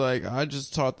gonna be like, I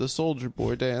just taught the Soldier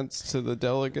Boy dance to the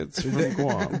delegates from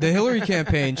Guam. The Hillary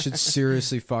campaign should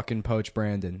seriously fucking poach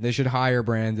Brandon. They should hire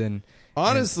Brandon.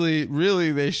 Honestly,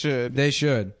 really, they should. They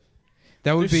should.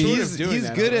 That would They're be. sort of doing He's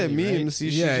that good at already, right? memes. He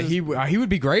should Yeah, just- he would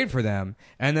be great for them.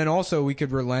 And then also we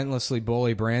could relentlessly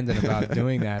bully Brandon about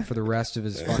doing that for the rest of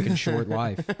his fucking short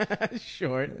life.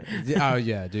 Short. Oh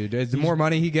yeah, dude. The more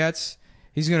money he gets,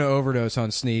 he's gonna overdose on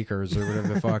sneakers or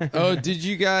whatever the fuck. Oh, did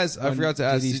you guys? I forgot to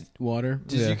ask. Diddy's water.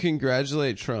 Did Yeah. you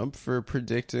congratulate Trump for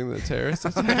predicting the terrorist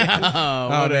attack?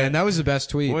 Oh man, that was the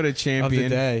best tweet what a of the champion.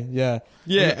 day. Yeah.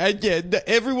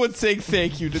 Everyone's saying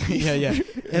thank you to these. Yeah.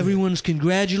 Everyone's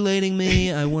congratulating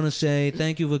me. I want to say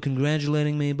thank you for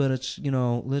congratulating me, but it's,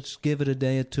 let's give it a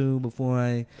day or two before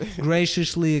I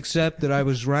graciously accept that I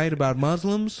was right about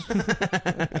Muslims.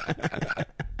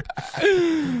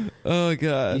 Oh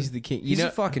god. He's the king. He's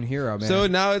a fucking hero, man. So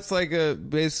now it's like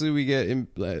basically we get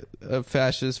a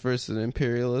fascist versus an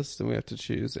imperialist, and we have to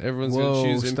choose. Everyone's gonna Whoa,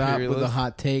 choose stop imperialist. with the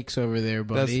hot takes over there,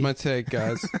 buddy. That's my take,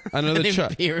 guys. I know the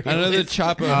Imperialist. I know the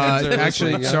Chapo heads are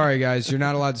actually, listening. sorry guys, you're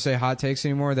not allowed to say hot takes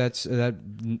anymore. That's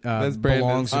Brandon's.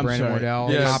 belongs to I'm Brandon sorry.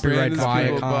 Wardell. Yeah, Copyright Brandon's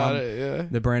people bought Viacom, it, yeah.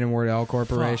 the Brandon Wardell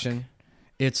Corporation.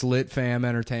 It's Lit Fam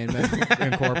Entertainment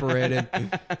Incorporated.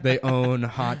 They own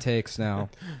hot takes now.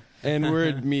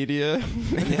 N-word media.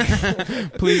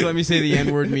 Please let me say the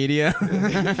N-word media.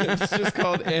 It's just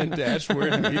called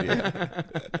N-word media.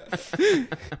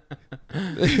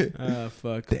 Oh,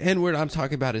 fuck. The N-word I'm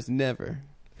talking about is never.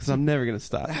 Because I'm never going to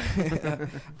stop.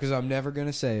 Because I'm never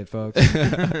gonna say it, folks. Sorry,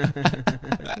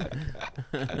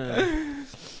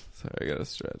 I got to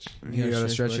stretch. You gotta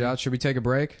stretch it out. Should we take a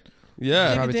break? Yeah.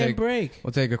 Take a Probably damn take- break.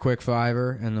 We'll take a quick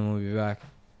fiver and then we'll be back.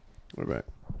 What about?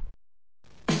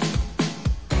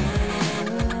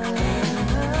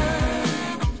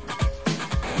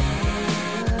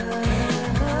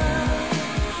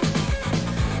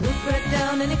 Look right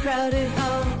down in a crowded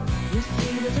hall. You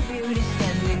see there's a beauty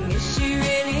standing. Is she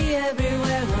really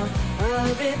everywhere? Or a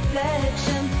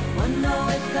reflection? One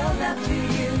always calls out to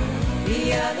you. The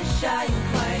other shy and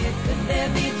quiet. Could there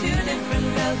be two different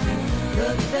girls who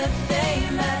look the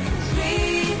same at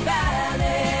Sweet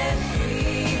Valley?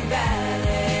 Sweet Valley.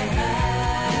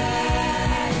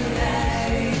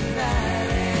 Sweet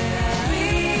Valley.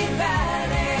 Sweet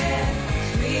Valley.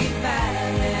 Sweet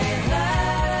Valley.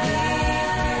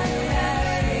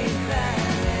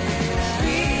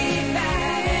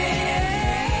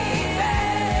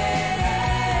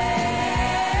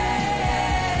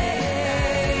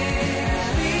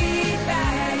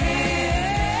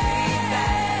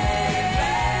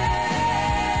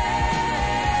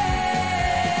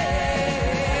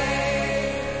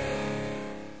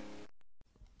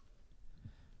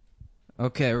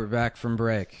 Okay, we're back from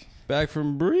break. Back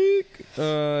from break.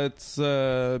 It's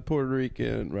Puerto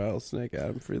Rican rattlesnake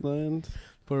Adam Friedland.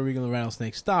 Puerto Rican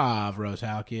rattlesnake. Stavros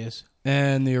Halkias.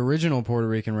 And the original Puerto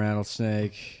Rican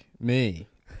rattlesnake, me.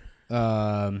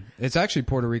 It's actually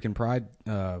Puerto Rican Pride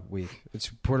Week. It's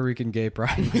Puerto Rican Gay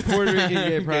Pride Week. Puerto Rican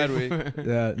Gay Pride Week.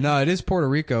 No, it is Puerto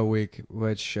Rico Week,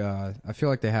 which I feel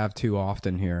like they have too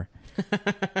often here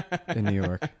in New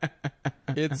York.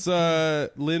 It's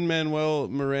Lin-Manuel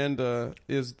Miranda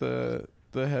is the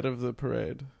head of the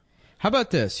parade. How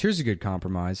about this? Here's a good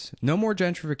compromise. No more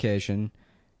gentrification.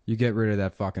 You get rid of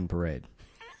that fucking parade.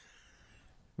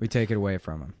 We take it away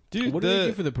from them. Dude, What do they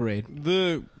do for the parade?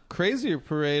 the crazier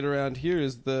parade around here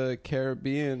is the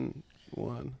Caribbean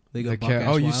one. They go The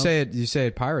buck-ass you wild? say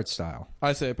it pirate style.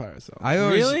 I say pirate style. I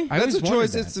always, Really? I That's always a choice. wondered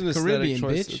It's that. an aesthetic Caribbean,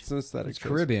 choice. bitch. It's an aesthetic It's choice.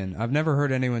 Caribbean. I've never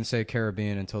heard anyone say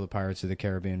Caribbean until the Pirates of the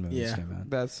Caribbean movies Yeah. came out.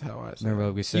 That's how I say Never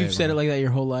it. we say You've said it like that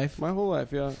your whole life? My whole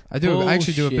life, yeah. I do. I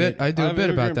actually do a Bullshit. bit. I do I a have bit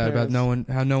about immigrant that. About parents.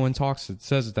 how no one talks. It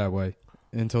says it that way.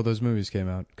 until those movies came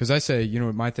out. Because I say, you know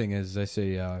what my thing is? I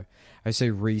say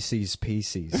Reese's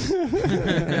Pieces. I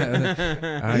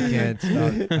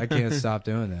can't stop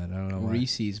doing that. I don't know why.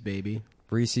 Reese's, baby.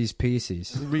 Reese's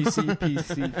Pieces. Reese's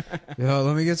PC. Yo,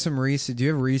 let me get some Reese's. Do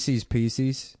you have Reese's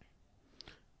Pieces?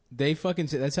 They fucking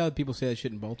say, that's how people say that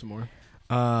shit in Baltimore.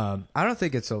 I don't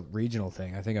think it's a regional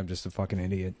thing. I think I'm just a fucking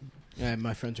idiot. Yeah,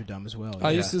 my friends are dumb as well.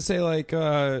 I yeah. used to say like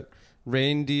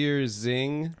reindeer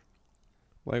zing,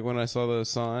 like when I saw those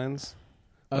signs.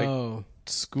 Like, oh.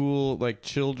 School, like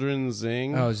children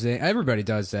zing. Oh, everybody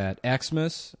does that.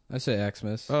 Xmas. I say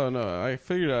Xmas. Oh no, I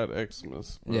figured out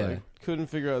Xmas. But Yeah. I couldn't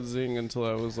figure out zing until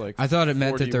I was like. I thought it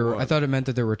meant that 41. I thought it meant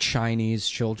that there were Chinese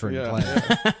children Yeah. playing.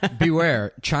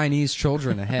 Beware, Chinese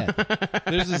children ahead.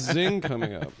 There's a zing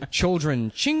coming up.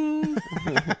 Children, ching,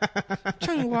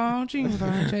 ching wang, ching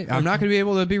wang, ching. I'm not going to be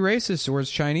able to be racist towards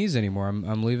Chinese anymore.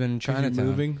 I'm leaving Chinatown.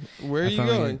 Moving? Where are you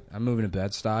going? I'm moving to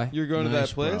Bed-Stuy. You're going Nice,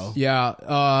 to that place? bro. Yeah,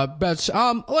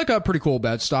 I'm like a pretty cool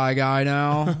Bed-Stuy guy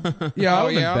now. Yeah, Oh,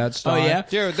 I'm in yeah? Bed-Stuy. Oh, yeah?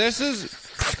 Dude, this is.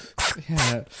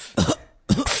 Yeah.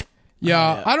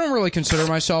 Yeah, I don't really consider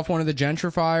myself one of the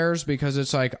gentrifiers because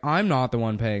it's like I'm not the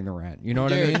one paying the rent. You know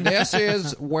what I mean? This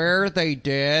is where they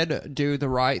did do the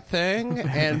right thing.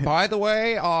 And by the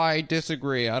way, I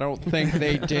disagree. I don't think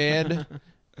they did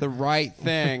the right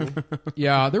thing.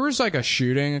 Yeah, there was like a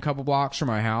shooting a couple blocks from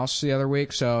my house the other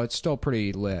week, so it's still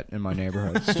pretty lit in my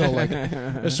neighborhood. It's still like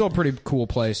it's still a pretty cool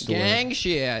place to Gang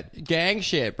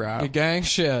shit, bro. live. Gang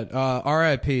shit.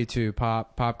 R.I.P. to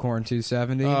Popcorn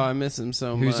 270. Oh, I miss him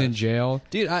so much. who's in jail?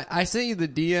 Dude, I sent you the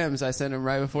DMs I sent him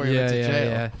right before he Yeah, went to yeah, jail.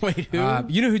 yeah. Wait,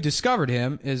 who? You know who discovered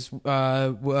him is Will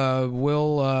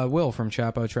from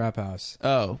Chapo Trap House.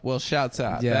 Oh, well, shouts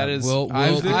out. Yeah, that is. Will's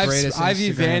the I've greatest Instagram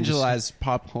evangelized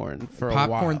popcorn for a Popcorn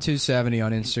while. 270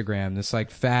 on Instagram.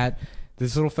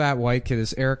 This little fat white kid,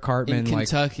 this Eric Cartman, In like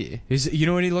Kentucky. you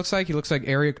know what he looks like? He looks like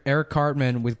Eric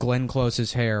Cartman with Glenn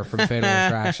Close's hair from Fatal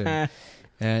Attraction.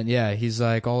 And yeah, he's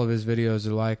like, all of his videos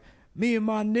are like, me and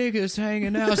my niggas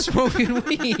hanging out smoking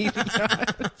weed.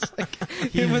 It's like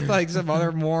him with like some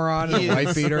other moron in a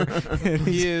white beater.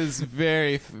 He is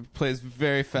plays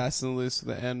very fast and loose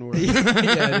with the N word.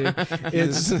 Yeah, dude.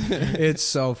 It's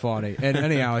so funny. And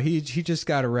anyhow, he just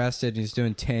got arrested and he's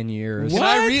doing 10 years.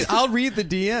 I'll read the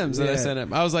DMs that I Yeah. sent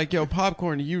him. I was like, "Yo,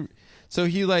 Popcorn, So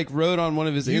he like wrote on one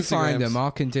of his You Instagrams. find him.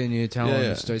 I'll continue telling Yeah, yeah.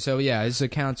 the story. So yeah, his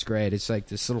account's great. It's like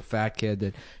this little fat kid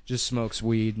that just smokes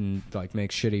weed and like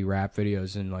makes shitty rap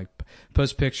videos and like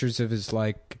posts pictures of his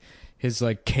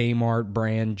Kmart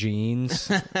brand jeans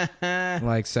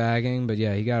like sagging. But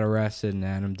yeah, he got arrested and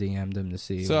Adam DM'd him to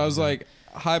see. So what I was he did. like,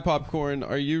 "Hi, Popcorn,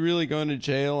 are you really going to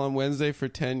jail on Wednesday for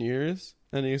 10 years?"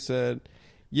 And he said,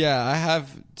 "Yeah, I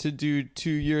have to do 2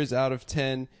 years out of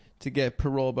 10 to get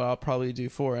parole, but I'll probably do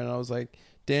 4. And I was like,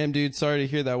 "Damn, dude, sorry to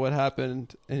hear that. What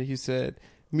happened?" And he said,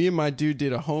 "Me and my dude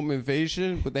did a home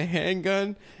invasion with a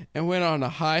handgun and went on a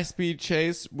high-speed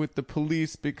chase with the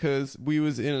police because we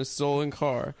was in a stolen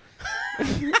car."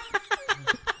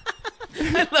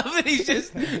 I love that he's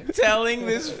just telling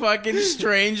this fucking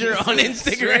stranger on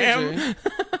Instagram.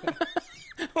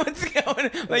 What's going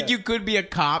on? Like, you could be a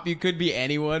cop, you could be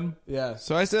anyone. Yeah.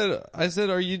 So I said,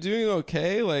 "Are you doing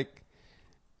okay?" Like,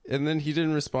 and then he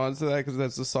didn't respond to that because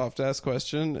that's a soft ass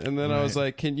question. And then I was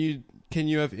like, "Can you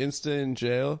have Insta in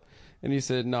jail?" And he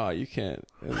said, "No, you can't."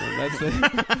 And then that's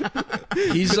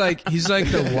it. he's like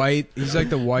the white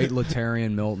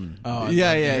Latarian Milton. Oh,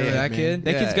 Yeah, Remember that kid?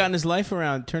 That Yeah. kid's gotten his life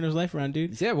around, turned his life around,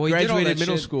 dude. Yeah, well, he did all graduated that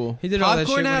middle shit. school. He did all that shit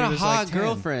Popcorn when had he a was hot like 10.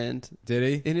 girlfriend. Did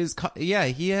he? In his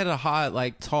he had a hot,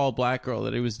 like, tall black girl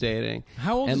that he was dating.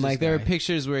 How old And is like this there guy? are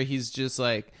pictures where he's just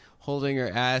like holding her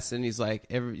ass and he's like,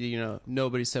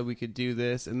 nobody said we could do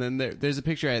this. And then there's a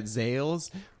picture at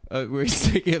Zales where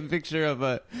he's taking a picture of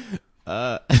a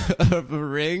of a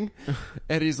ring,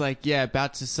 and he's like, "Yeah,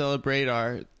 about to celebrate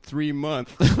our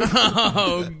 3-month."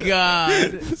 Oh,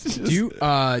 God.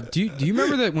 Do you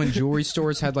remember that when jewelry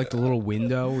stores had like the little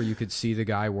window where you could see the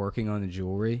guy working on the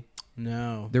jewelry?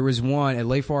 No. There was one at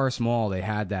Lake Forest Mall. They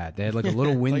had that. They had like a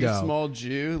little window. Like a small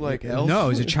Jew, like elf. No, it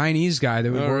was a Chinese guy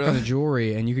that would Oh, work on really? the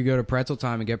jewelry, and you could go to Pretzel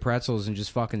Time and get pretzels and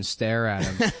just fucking stare at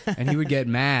him, and he would get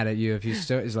mad at you if you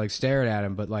stared at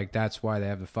him. But like that's why they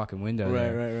have the fucking window. Right,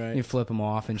 there. right. You flip him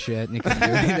off and shit, and he couldn't do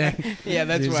anything. Yeah,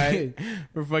 that's Dude, why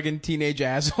we're fucking teenage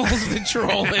assholes to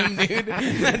troll him, dude.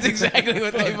 That's exactly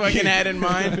what they fucking had in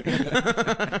mind.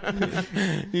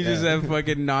 You just have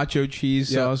fucking nacho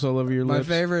cheese Yeah. sauce all over your My lips.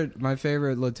 favorite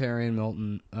Latarian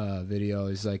Milton video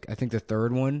is like I think the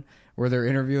third one where they're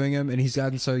interviewing him, and he's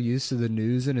gotten so used to the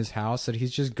news in his house that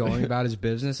he's just going about his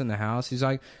business in the house. He's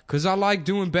like, "'Cause I like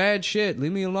doing bad shit.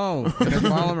 Leave me alone." And they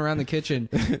follow him around the kitchen,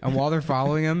 and while they're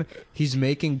following him, he's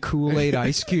making Kool-Aid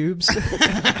ice cubes.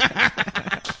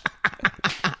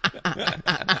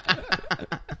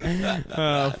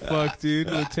 Oh fuck, dude!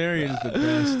 Letarian's the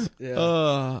best.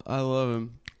 Oh, I love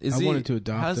him. I wanted to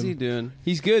adopt how's him. he doing?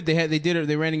 He's good.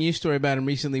 They ran a news story about him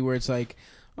recently where it's like,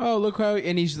 oh look how,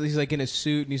 and he's like in a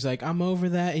suit and he's like, I'm over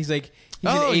that. He's like,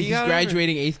 he's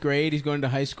graduating 8th grade. He's going to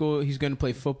high school. He's going to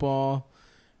play football.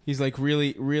 He's like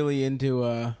really really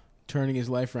into turning his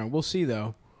life around. We'll see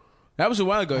though. That was a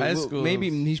while ago. High school Maybe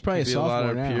he's probably a could be a lot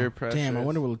sophomore of now. peer pressure. Damn, I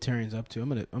wonder what Letarian's up to.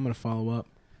 I'm gonna follow up.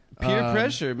 Peer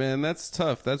pressure, man. That's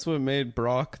tough. That's what made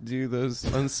Brock do those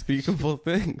unspeakable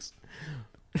things.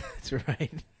 That's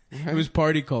right. It was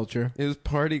party culture. It was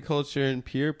party culture and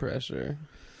peer pressure.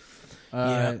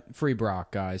 Free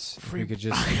Brock, guys.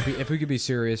 If we could be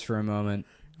serious for a moment,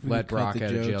 let could cut Brock the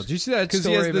out of jail. jokes. Did you see that Because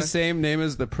story? he has the same name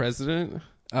as the president.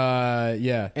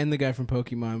 Yeah. And the guy from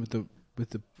Pokemon with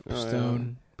the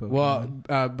stone. Pokemon. Well,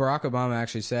 Barack Obama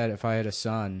actually said if I had a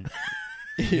son,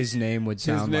 his name would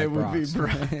sound name like would be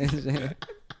Brock's.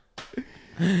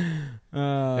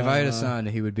 If I had a son,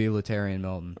 he would be Letarian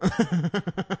Milton.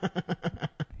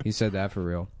 He said that for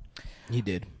real. He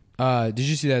did. Did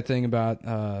you see that thing about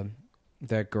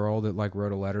that girl that like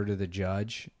wrote a letter to the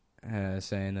judge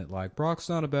saying that like Brock's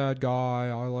not a bad guy.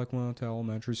 I like went to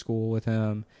elementary school with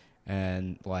him.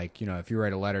 And like, you know, if you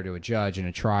write a letter to a judge in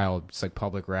a trial, it's like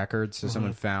public record. So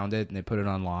someone found it and they put it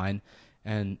online.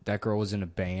 And that girl was in a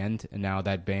band, and now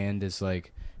that band is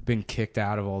like been kicked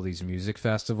out of all these music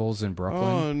festivals in Brooklyn.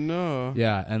 Oh no!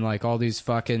 Yeah, and like all these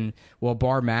fucking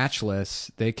Bar Matchless,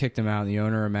 they kicked him out. And the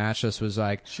owner of Matchless was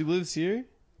like, She lives here.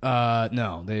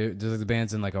 no, the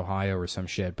band's in like Ohio or some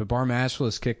shit. But Bar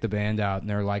Matchless kicked the band out, and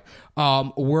they're like,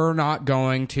 we're not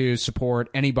going to support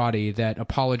anybody that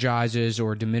apologizes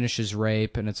or diminishes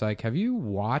rape. And it's like, have you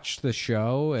watched the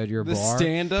show at your The bar?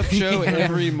 stand-up show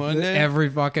every Monday. Every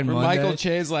fucking Where Monday. Michael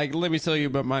Che's like, let me tell you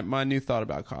about my new thought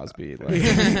about Cosby. Like,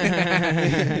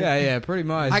 yeah, pretty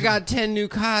much. I got 10 new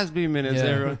Cosby minutes,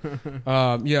 Yeah.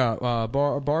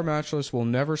 everyone. Bar Matchless will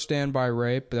never stand by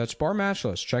rape. That's Bar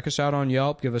Matchless. Check us out on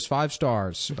Yelp. Give us 5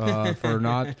 stars for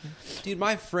not. Dude,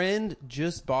 my friend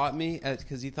just bought me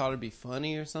because he thought it'd be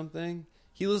funny or something.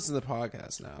 He listens to the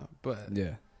podcast now, but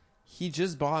Yeah. he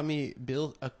just bought me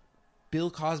a Bill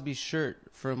Cosby shirt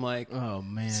from like Oh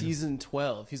man. season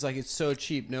 12. He's like, it's so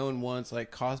cheap. No one wants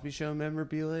like Cosby Show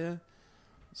memorabilia.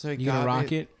 So he You gonna got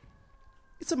rock it?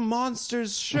 It's a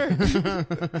Monsters shirt.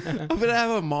 I'm gonna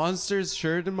have a Monsters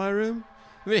shirt in my room.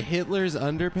 With Hitler's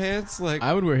underpants. Like,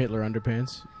 I would wear Hitler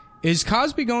underpants. Is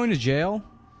Cosby going to jail?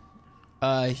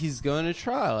 he's going to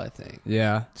trial, I think.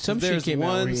 Yeah. Some shit There's came out where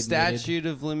one he admitted- statute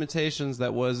of limitations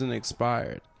that wasn't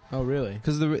expired. Oh really?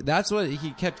 Because that's what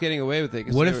he kept getting away with it.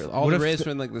 Because What if- all what the if race the-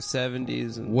 were in like the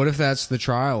 70s? And What if that's the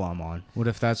trial I'm on? What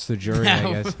if that's the jury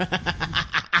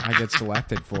I get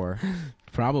selected for?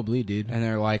 Probably, dude. And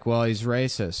they're like, well, he's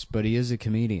racist, but he is a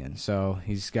comedian, so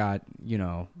he's got,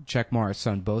 check marks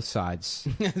on both sides.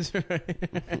 That's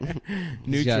right.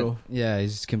 He's got- Neutral.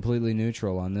 he's completely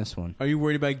neutral on this one. Are you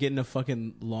worried about getting a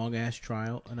fucking long ass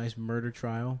trial, a nice murder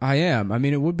trial? I am. I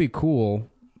mean, it would be cool,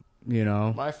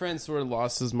 my friend sort of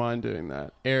lost his mind doing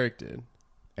that. Eric did.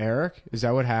 Eric? Is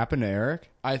that what happened to Eric?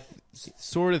 I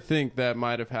sort of think that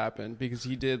might have happened because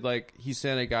he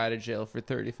sent a guy to jail for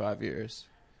 35 years.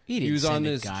 He didn't was send on a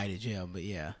this- guy to jail, but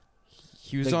yeah.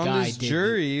 He was The on guy this did-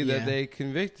 jury that yeah. they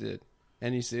convicted.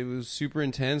 And he said it was super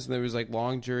intense, and there was like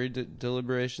long jury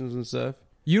deliberations and stuff.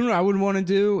 You know what I would want to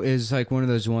do is like one of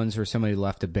those ones where somebody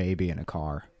left a baby in a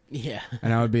car. Yeah.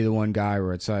 And I would be the one guy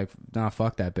where it's like, nah,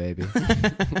 fuck that baby.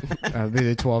 I would be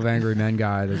the 12 Angry Men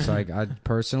guy that's like, I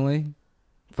personally,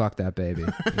 fuck that baby.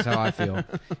 That's how I feel.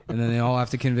 And then they all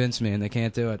have to convince me, and they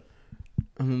can't do it.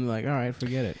 I'm like, all right,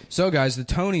 forget it. So, guys, the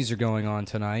Tonys are going on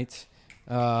tonight.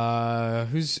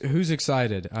 Who's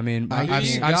excited? I mean, I've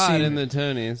seen in the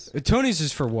Tonys. Tonys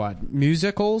is for what?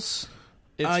 Musicals?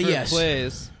 It's for yes.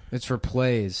 plays. It's for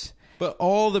plays. But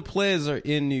all the plays are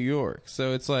in New York,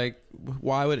 so it's like,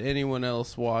 why would anyone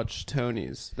else watch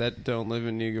Tonys that don't live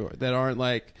in New York? That aren't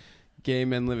like gay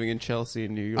men living in Chelsea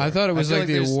in New York. I thought it was feel like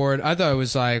the there's- award. I thought it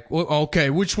was like, okay,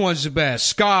 which one's the best?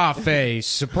 Scarface,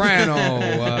 Soprano,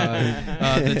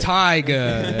 the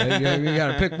Tiger. You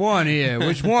got to pick one here.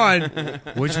 Which one?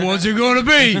 Which one's it going to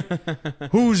be?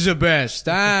 Who's the best?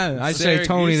 I say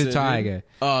Tony the Saragusa, Tiger.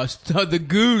 The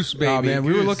goose, baby. Oh man,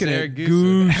 we were Goose, looking at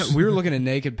Saragusa. we were looking at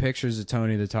naked pictures of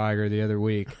Tony the Tiger the other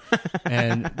week,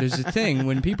 and there's a thing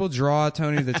when people draw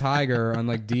Tony the Tiger on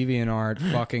like DeviantArt,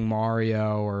 fucking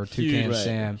Mario or Toucan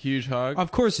Sam. Huge hog.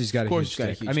 Of course he's got a course huge he's got a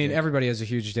dick. huge I mean, dick. everybody has a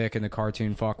huge dick in the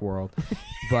cartoon fuck world.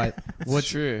 But what's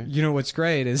true. You know what's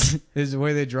great is the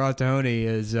way they draw Tony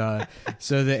is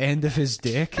so the end of his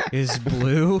dick is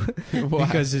blue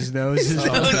because his nose is blue.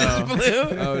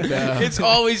 Oh no. It's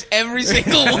always every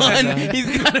single one.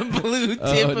 He's got a blue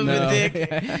tip of no. a dick.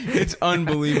 It's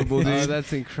unbelievable, dude. Oh,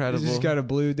 that's incredible. he's just got a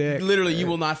blue dick. Literally, you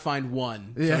will not find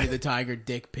one Yeah. Tony the Tiger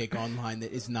dick pic online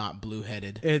that is not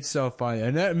blue-headed. It's so funny,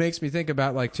 and that makes me think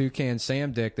about like Toucan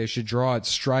Sam dick. They should draw it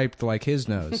striped like his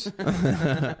nose,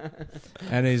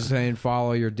 and he's saying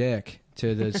 "follow your dick"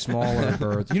 to the smaller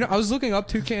birds. You know, I was looking up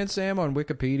Toucan Sam on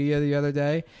Wikipedia the other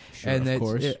day, and of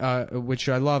course. which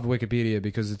I love Wikipedia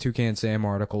because the Toucan Sam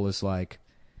article is like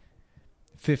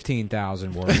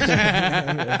 15,000 words.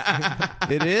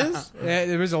 It is? Yeah,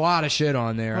 there was a lot of shit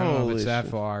on there. I don't know if Holy it's that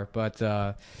shit. far, but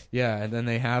yeah. And then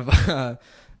they have,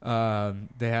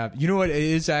 You know what? It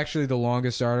is actually the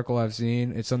longest article I've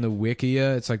seen. It's on the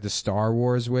Wikia. It's like the Star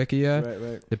Wars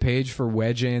Wikia. Right. The page for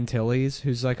Wedge Antilles,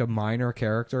 who's like a minor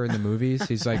character in the movies.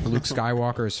 He's like Luke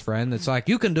Skywalker's friend. It's like,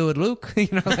 you can do it, Luke. You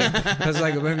know, like, that's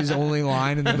like maybe his only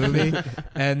line in the movie.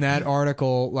 And that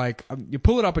article, like, you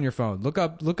pull it up on your phone. Look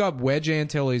up Wedge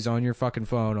Antilles on your fucking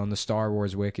phone on the Star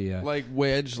Wars Wikia. Like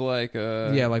wedge, like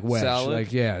Yeah, like wedge. salad?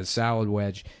 Like, yeah, salad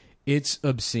wedge. It's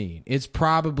obscene. It's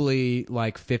probably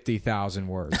like 50,000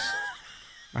 words.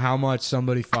 How much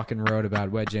somebody fucking wrote about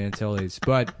Wedge Antilles.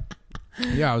 But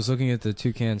yeah, I was looking at the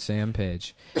Toucan Sam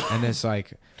page, and it's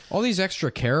like all these extra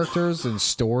characters and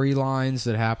storylines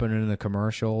that happen in the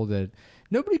commercial that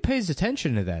nobody pays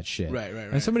attention to that shit. Right.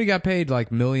 And somebody got paid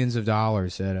like millions of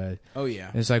dollars at a. Oh yeah.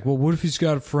 And it's like, well, what if he's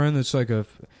got a friend that's like a.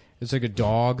 It's like a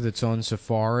dog that's on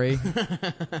safari,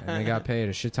 and they got paid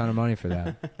a shit ton of money for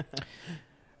that.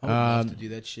 I would love to do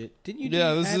that shit. Didn't you? Do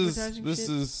Yeah, advertising this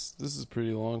shit? is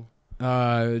pretty long.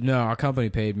 No, our company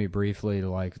paid me briefly to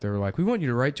like. They were like, "We want you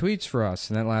to write tweets for us,"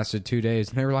 and that lasted 2 days.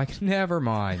 And they were like, "Never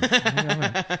mind.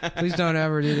 Please don't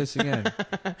ever do this again."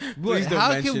 Please don't How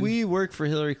mention- can we work for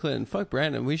Hillary Clinton? Fuck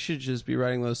Brandon. We should just be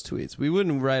writing those tweets. We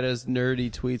wouldn't write as nerdy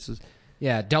tweets.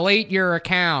 Yeah, delete your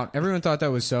account. Everyone thought that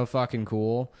was so fucking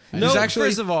cool. No, It's actually,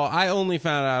 first of all, I only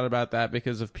found out about that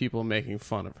because of people making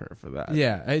fun of her for that.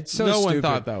 yeah, it's so no stupid. one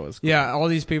thought that was cool. Yeah, all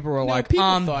these people were like, people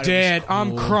 "I'm thought it was dead. I'm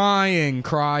cool." crying."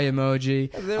 Cry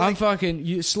emoji. They're I'm like- fucking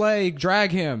you, Slay. Drag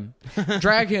him,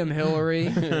 Hillary.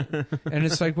 And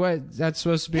it's like, what? That's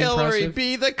supposed to be Hillary, impressive?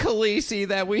 be the Khaleesi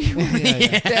that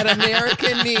that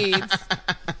America needs.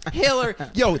 Hillary,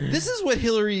 yo, this is what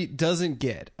Hillary doesn't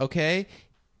get. Okay,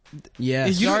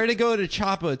 Yes. sorry to go to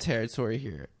Chapo territory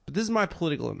here, but this is my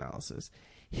political analysis.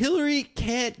 Hillary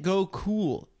can't go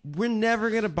cool. We're never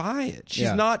gonna buy it. She's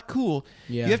Yeah. not cool.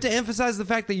 Yeah. You have to emphasize the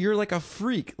fact that you're like a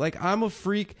freak. Like I'm a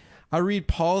freak. I read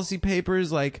policy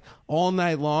papers like all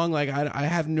night long. Like I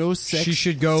have no sex. She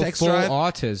should go sex full drive.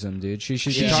 autism, dude. She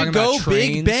should. She be talking should go about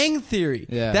Big trains. Bang Theory.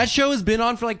 Yeah. That show has been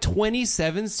on for like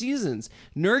 27 seasons.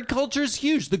 Nerd culture is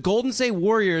huge. The Golden State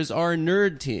Warriors are a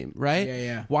nerd team, right?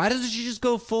 Yeah. Why doesn't she just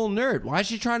go full nerd? Why is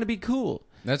she trying to be cool?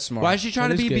 That's smart. Why is she trying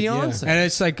That to is be good, yeah. Beyonce? And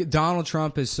it's like Donald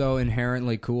Trump is so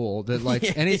inherently cool that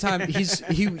like anytime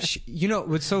you know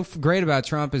what's so great about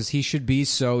Trump is he should be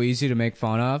so easy to make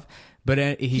fun of, but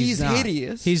he's not.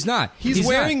 hideous. He's not. He's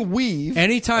wearing not. weave.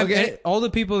 Anytime, Okay? all the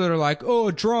people that are like,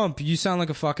 "Oh, Trump," you sound like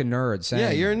a fucking nerd. Saying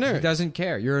Yeah, you're a that. nerd. He doesn't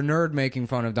care. You're a nerd making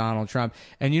fun of Donald Trump.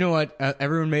 And you know what?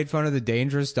 Everyone made fun of the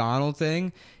Dangerous Donald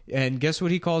thing. And guess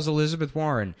what he calls Elizabeth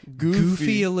Warren?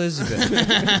 Goofy Elizabeth.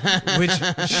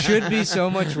 Which should be so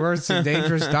much worse than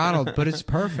Dangerous Donald, but it's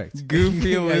perfect.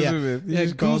 Goofy Yeah, Elizabeth. Yeah,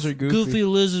 He calls her Goofy. Goofy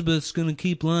Elizabeth's gonna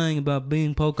keep lying about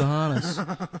being Pocahontas.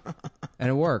 And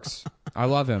it works. I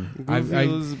love him. Goofy I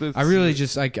Elizabeth's- really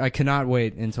just I cannot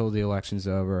wait until the election's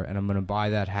over, and I'm going to buy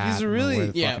that hat. He's a I'm gonna really- wear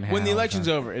the Yeah. fucking When hat the all election's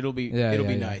time. over, it'll be Yeah, it'll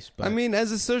be yeah. nice. But I mean,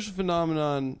 as a social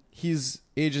phenomenon, he's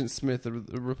Agent Smith of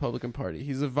the Republican Party.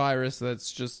 He's a virus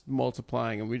that's just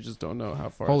multiplying, and we just don't know how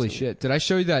far. Holy it's shit! Did I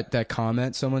show you that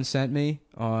comment someone sent me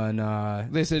on?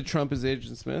 They said Trump is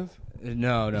Agent Smith.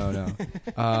 No.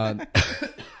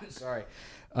 Sorry.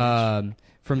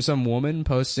 From some woman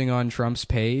posting on Trump's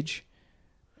page.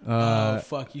 Oh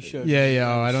fuck! You showed. Yeah, me. yeah.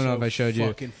 That Oh, was I don't know so if I showed you.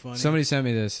 Fucking funny. Somebody sent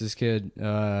me this. This kid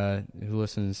who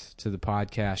listens to the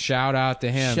podcast. Shout out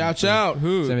to him. Shouts out.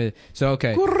 Who? Sent me- So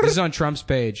okay, this is on Trump's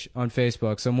page on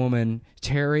Facebook. Some woman,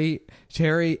 Terry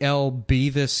L.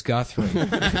 Beavis Guthrie,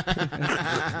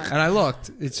 and I looked.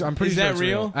 I'm pretty Is sure that it's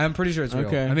real? I'm pretty sure it's real.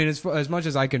 Okay. I mean, it's as much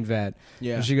as I can vet.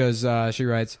 Yeah. And she goes. She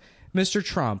writes, Mr.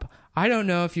 Trump. I don't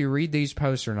know if you read these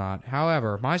posts or not.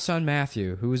 However, my son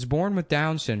Matthew, who was born with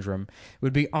Down syndrome,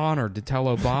 would be honored to tell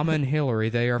Obama and Hillary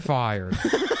they are fired.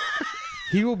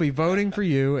 He will be voting for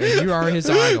you, and you are his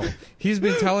idol. He's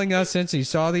been telling us since he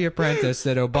saw The Apprentice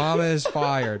that Obama is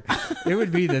fired. It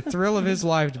would be the thrill of his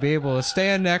life to be able to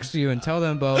stand next to you and tell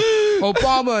them both,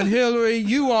 Obama and Hillary,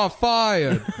 you are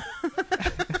fired.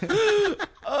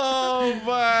 Oh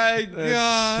my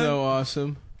god! So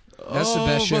awesome. That's the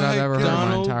best shit I've ever heard in my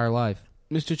Donald. entire life.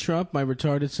 Mr. Trump, my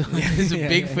retarded son, is a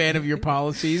big fan of your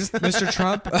policies. Mr.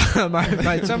 Trump,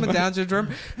 my son with Down syndrome,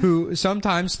 who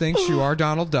sometimes thinks you are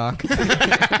Donald Duck,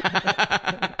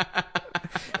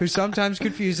 who sometimes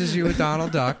confuses you with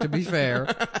Donald Duck, to be fair.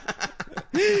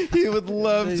 He would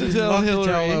love to tell Love Hillary,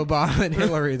 to tell Obama and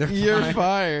Hillary they're "You're fine.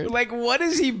 fired." Like, what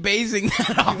is he basing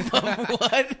that off of?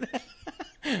 What?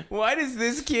 Why does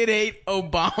this kid hate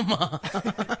Obama?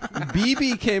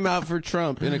 BB came out for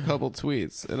Trump in a couple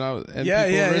tweets, and Yeah, people yeah,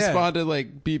 yeah. responded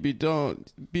like, "BB,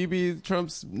 don't. BB,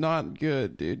 Trump's not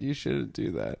good, dude. You shouldn't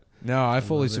do that." No, I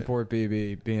fully support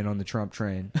BB being on the Trump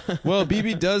train. Well,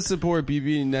 BB does support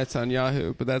BB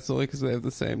Netanyahu, but that's only because they have the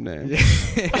same name.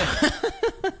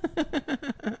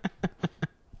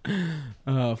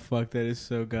 Oh, fuck. That is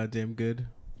so goddamn good.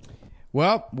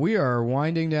 Well, we are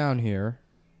winding down here.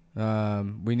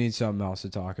 We need something else to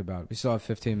talk about. We still have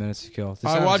 15 minutes to kill. This I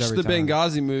happens watched every the time.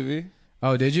 Benghazi movie.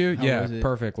 Oh, did you? How Yeah, was it?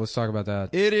 perfect. Let's talk about that.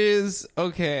 It is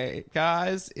okay,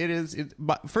 guys.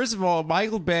 First of all,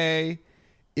 Michael Bay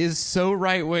is so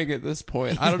right wing at this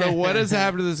point. I don't know what has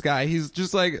happened to this guy.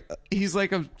 He's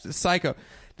like a psycho.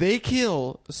 They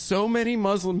kill so many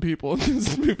Muslim people in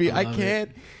this movie. I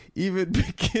can't even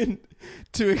begin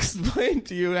to explain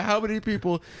to you how many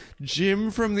people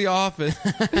Jim from The Office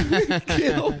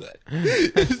killed.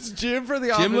 It's Jim from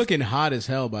The Office. Jim looking hot as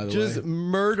hell, by the way. just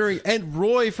murdering, and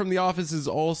Roy from The Office is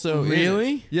also in it.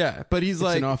 Really? Yeah, but he's It's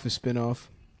like an Office spinoff.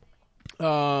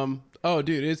 oh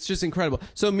dude, it's just incredible.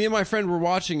 So me and my friend were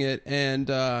watching it, and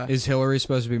Is Hillary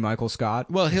supposed to be Michael Scott?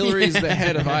 well, Hillary's the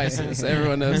head of ISIS.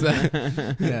 Everyone knows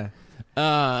that. Yeah.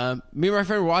 Me and my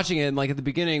friend were watching it, and like at the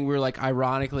beginning, we were like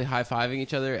ironically high fiving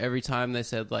each other every time they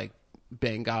said like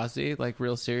Benghazi, like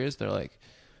real serious. They're like,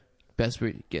 guess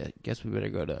we better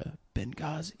go to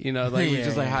Benghazi. You know, like we Yeah,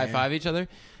 just like yeah, high yeah. five each other.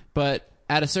 But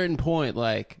at a certain point,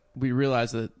 like we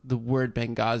realized that the word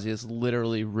Benghazi is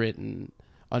literally written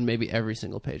on maybe every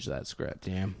single page of that script.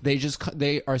 Damn.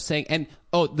 They are saying, and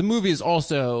the movie is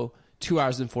also 2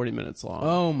 hours and 40 minutes long.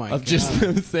 Oh, my Of just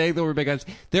them saying the word Benghazi.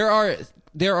 There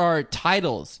are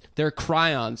titles, there are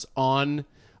crayons on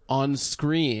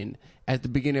screen at the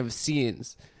beginning of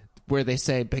scenes where they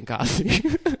say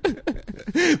Benghazi.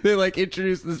 They like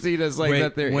introduce the scene as like Wait,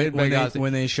 that they're in when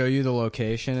Benghazi. they show you the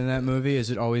location in that movie, is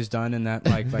it always done in that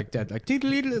like that like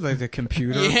the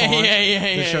computer font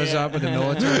that shows up in the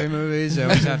military movies? They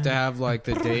always have to have like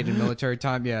the date and military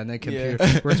time. Yeah, and the computer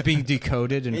where it's being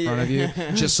decoded in front of you,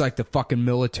 just like the fucking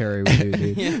military would do,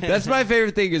 dude. That's my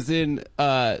favorite thing is in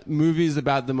movies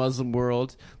about the Muslim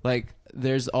world, like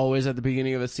there's always at the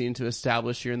beginning of a scene to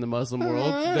establish you're in the Muslim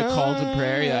world, the call to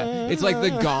prayer. Yeah, it's like the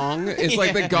gong. It's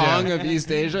like the gong of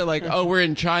East Asia. Like, oh, we're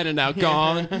in China now.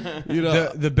 Gong. You know.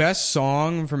 The best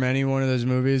song from any one of those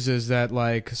movies is that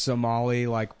like Somali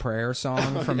like prayer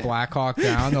song from Black Hawk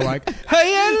Down. They're like, hey,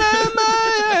 you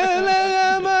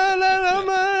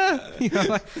know,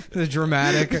 like the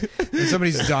dramatic. And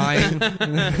somebody's dying.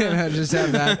 Just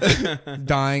have that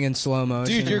dying in slow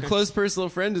motion. Dude, your close personal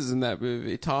friend is in that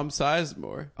movie, Tom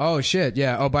Sizemore. Oh shit,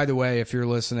 yeah. Oh, by the way, if you're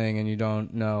listening and you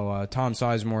don't know, Tom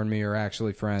Sizemore and me are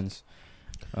actually friends.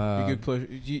 You still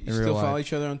real follow life.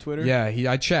 each other on Twitter? Yeah,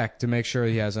 I checked to make sure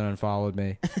he hasn't unfollowed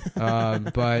me.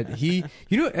 But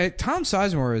Tom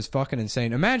Sizemore is fucking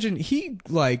insane. Imagine he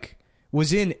like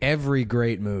was in every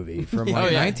great movie from like Oh,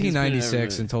 yeah. He's been in every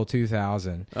 1996 movie. until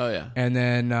 2000. Oh yeah. And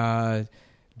then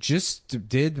just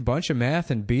did a bunch of math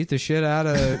and beat the shit out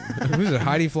of who's it?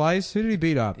 Heidi Fleiss? Who did he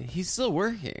beat up? He's still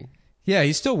working. Yeah,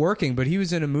 he's still working, but he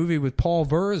was in a movie with Paul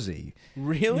Verzi.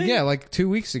 Really? Yeah, like 2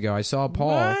 weeks ago, I saw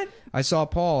Paul. What? I saw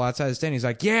Paul outside the stand. He's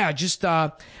like, "Yeah,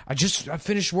 I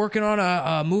finished working on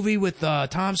a movie with Tom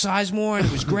Sizemore, and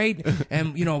it was great.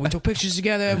 And we took pictures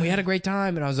together, and we had a great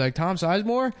time." And I was like, "Tom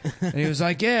Sizemore?" And he was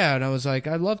like, "Yeah." And I was like,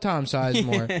 "I love Tom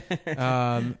Sizemore."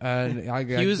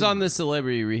 He was on the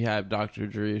Celebrity Rehab Dr.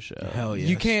 Drew show. Hell yeah.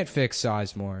 You can't fix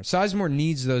Sizemore. Sizemore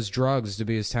needs those drugs to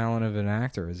be as talented of an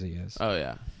actor as he is. Oh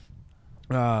yeah.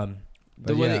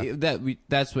 But yeah.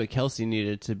 That's what Kelsey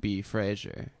needed to be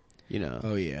Frasier.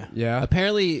 Oh yeah. Yeah.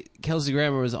 Apparently, Kelsey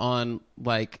Grammer was on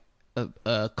like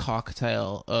a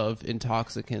cocktail of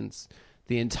intoxicants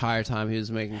the entire time he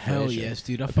was making Hell Frasier. yes,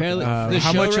 dude. Apparently, the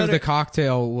how much of showrunner- the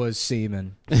cocktail was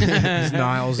semen?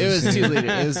 Niles. It was 2 liters.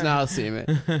 It was Niles semen.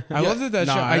 I loved that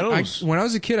show. Niles. When I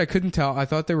was a kid, I couldn't tell. I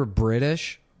thought they were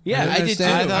British. Yeah, I did too.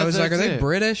 understand. I was so like, are they too.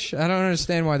 British? I don't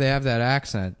understand why they have that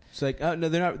accent. It's like, oh no,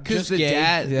 they're not. Because Just the gay.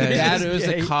 dad Just was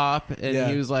gay. a cop, and Yeah.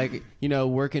 he was like,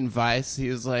 working Vice. He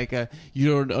was like, you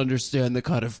don't understand the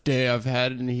kind of day I've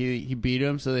had, and he beat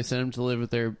him, so they sent him to live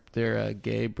with their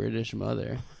gay British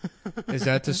mother. Is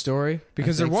that the story?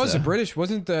 Because there think was so. a British,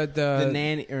 wasn't the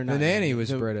nanny or not the nanny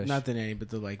was British. Not the nanny, but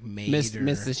the like maid.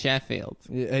 Mr. Sheffield.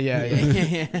 Yeah.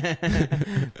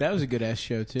 That was a good ass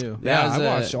show too. Yeah, That was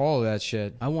I watched all of that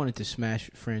shit. I wanted to smash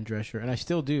Fran Drescher, and I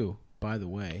still do. By the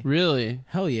way, Really?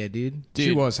 hell yeah, dude.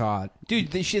 She was hot.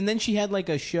 Dude, and then she had like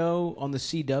a show on the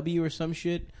CW or some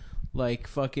shit, like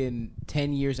fucking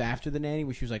 10 years after the nanny,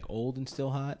 where she was like old and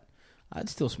still hot. I'd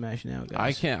still smash now,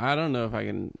 guys. I don't know if I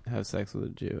can have sex with a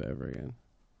Jew ever again.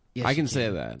 Yes, I you can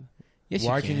say that. Yes,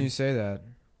 Why can you say that?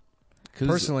 'Cause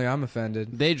Personally, I'm offended.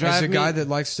 They drive As a me- guy that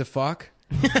likes to fuck,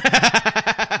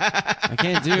 I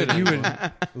can't do it. you would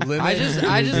anymore. limit. I just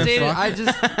your dated.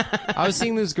 fuck? I was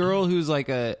seeing this girl who's like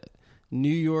a New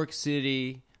York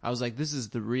City. I was like, this is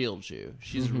the real Jew.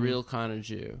 She's a real kind of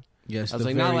Jew. Yes, I was the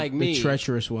like, not very- like me. the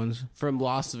treacherous ones. From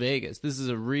Las Vegas. This is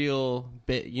a real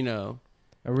bit,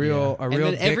 A real And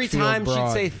then every dick-filled time she'd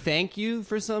broad. say thank you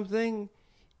for something,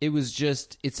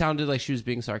 it sounded like she was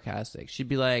being sarcastic. She'd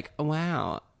be like,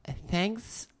 wow,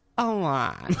 thanks a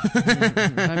lot.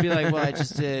 And I'd be like, well, I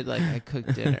just did, like, I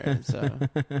cooked dinner, so.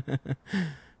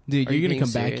 Dude, Are you you're gonna being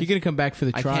come back. serious? You're gonna come back for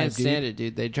the I tribe, can't dude. stand it,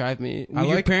 dude. They drive me. Would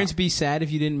your parents be sad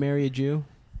if you didn't marry a Jew?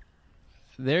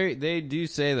 They do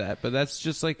say that, but that's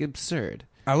just like absurd.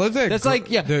 I love that. That's like,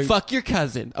 fuck your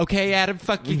cousin. Okay, Adam,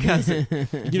 fuck your cousin.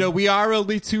 We are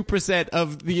only 2%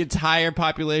 of the entire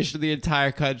population of the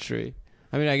entire country.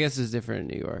 I mean, I guess it's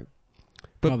different in New York.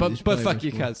 But Probably, there's but probably fuck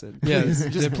your more. cousin. Yeah,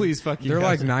 just please fuck your They're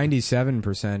like cousin.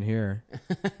 97% here.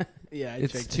 Yeah,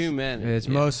 It's too many. It's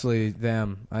Yeah. mostly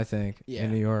them, I think, Yeah.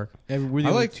 in New York. We're the I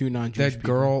only like two non-Jewish That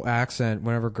people. girl accent.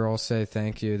 Whenever girls say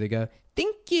thank you, they go,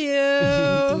 "Thank you."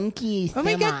 Thank you. Oh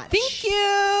my god, thank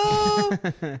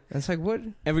you. It's like what?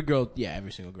 Every girl, yeah,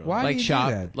 every single girl. Why Like do you shop,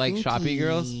 do that? like shoppy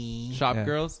girls, shop Yeah.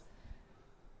 girls,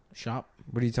 Shop.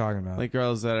 What are you talking about? like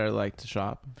girls that are like to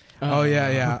shop. oh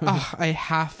yeah. Oh, I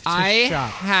have to shop.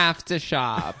 have to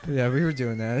shop. Yeah, we were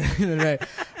doing that. Right.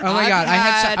 Oh my I've god,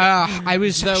 I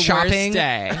was the shopping. worst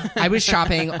day. I was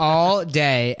shopping all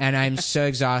day, and I'm so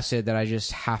exhausted that I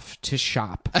just have to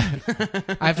shop.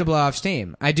 I have to blow off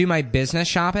steam. I do my business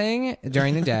shopping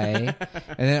during the day,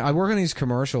 and then I work on these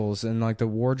commercials, and like the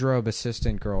wardrobe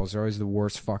assistant girls are always the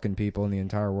worst fucking people in the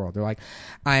entire world. They're like,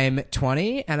 I'm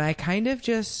 20, and I kind of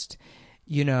just,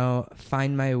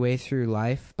 find my way through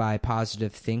life by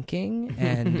positive thinking,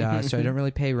 and so I don't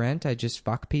really pay rent. I just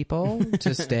fuck people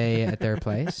to stay at their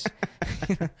place.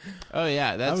 Oh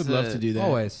yeah, that's I would love to do that.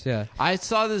 Always, yeah. I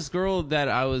saw this girl that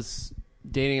I was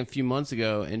dating a few months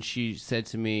ago, and she said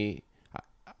to me,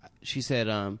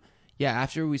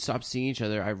 after we stopped seeing each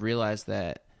other, I realized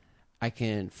that I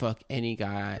can fuck any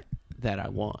guy that I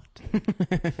want.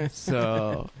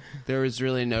 So there was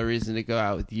really no reason to go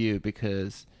out with you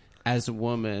because as a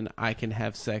woman, I can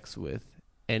have sex with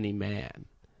any man.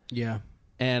 Yeah.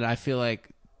 And I feel like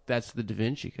that's the Da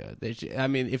Vinci Code.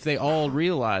 If they all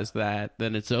realize that,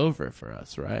 then it's over for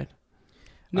us, right?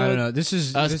 I don't know. This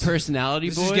is Us personality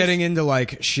This boys. is getting into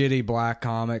like shitty black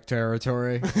comic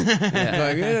territory.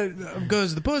 Like,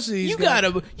 goes the pussy. You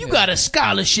got a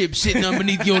scholarship sitting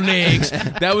underneath your legs.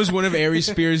 That was one of Ari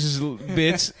Spears'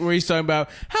 bits where he's talking about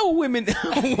how a woman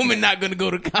not going to go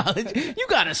to college. You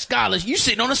got a scholarship. You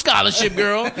sitting on a scholarship,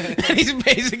 girl. And he's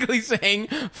basically saying,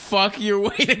 "Fuck your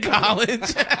way to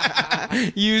college.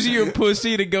 Use your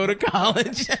pussy to go to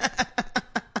college."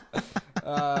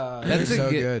 That's a so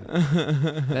good-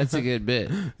 good. That's a good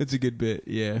bit. That's a good bit.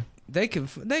 Yeah. They can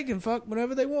fuck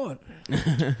whatever they want. Hell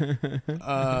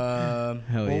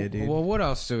yeah, dude. Well, what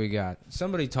else do we got?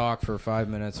 Somebody talk for 5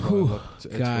 minutes. While I look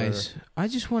at Guys, Twitter. I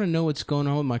just want to know what's going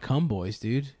on with my cum boys,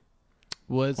 dude.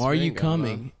 What's Are you been going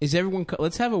coming? on? Is everyone?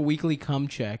 Let's have a weekly cum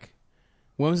check.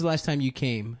 When was the last time you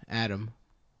came, Adam?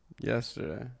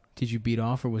 Yesterday. Did you beat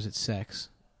off or was it sex?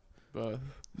 Both.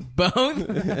 Both?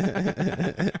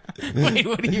 Wait,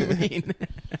 what do you mean?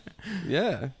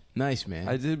 Yeah. Nice, man.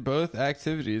 I did both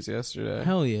activities yesterday.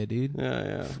 Hell yeah, dude.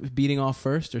 Yeah. Beating off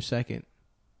first or second?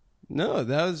 No,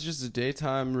 that was just a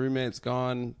daytime. Roommate's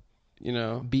gone,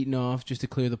 Beating off just to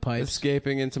clear the pipes?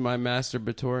 escaping into my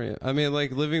masturbatorium. I mean,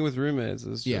 like, living with roommates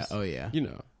is Yeah, just, oh yeah.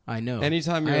 I know.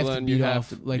 Anytime I you're have to alone, beat you have off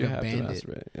to, like you a have bandit. to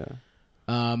masturbate.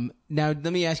 Yeah. Now,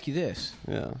 let me ask you this.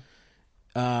 Yeah.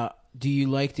 Do you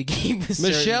like to keep a certain...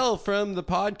 Michelle from the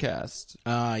podcast.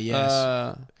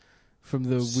 Yes. From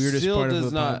the weirdest still part of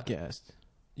does the not- podcast.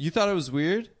 You thought it was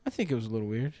weird? I think it was a little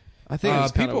weird. I think it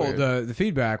was kinda people. weird. The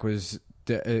feedback was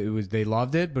they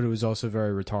loved it, but it was also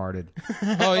very retarded.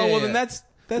 Oh, yeah, Then that's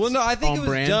well, no, I think on it was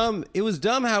brand. dumb. It was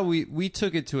dumb how we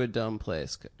took it to a dumb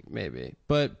place, maybe.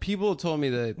 But people told me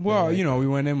that. Well, they liked we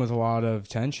went in with a lot of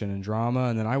tension and drama,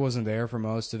 and then I wasn't there for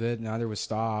most of it. Neither was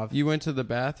Stav. it. You went to the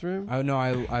bathroom. I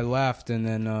left, and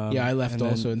then Yeah, I left and then-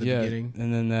 also in the beginning.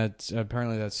 and then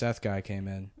apparently that Seth guy came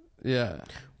in. Yeah,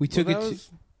 We took Well, it that to... was-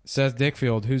 Seth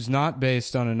Dickfield, who's not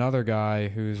based on another guy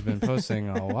who's been posting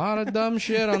a lot of dumb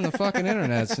shit on the fucking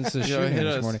internet since the Yeah, shooting hit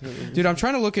this us. morning. Dude, I'm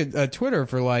trying to look at Twitter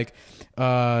for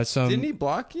some. Didn't he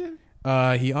block you?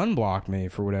 He unblocked me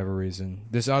for whatever reason.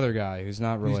 This other guy who's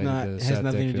not related to has Seth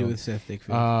nothing to do Dickfield. with Seth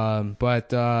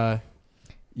Dickfield.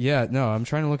 Yeah, no, I'm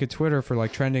trying to look at Twitter for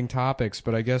trending topics,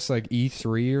 but I guess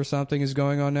E3 or something is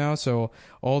going on now, so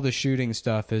all the shooting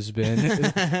stuff has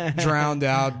been drowned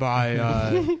out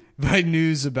by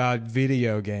news about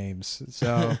video games.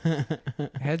 So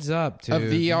heads up to A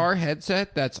VR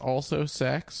headset that's also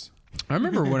sex. I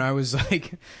remember when I was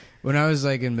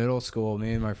in middle school,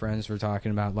 me and my friends were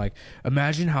talking about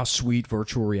imagine how sweet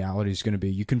virtual reality is going to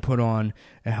be. You can put on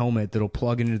a helmet that'll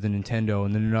plug into the Nintendo,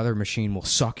 and then another machine will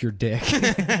suck your dick.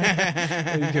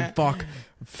 And you can fuck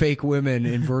fake women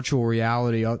in virtual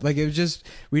reality. It was just,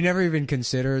 we never even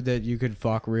considered that you could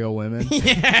fuck real women.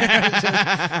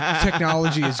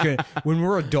 Technology is good. When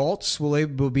we're adults, we'll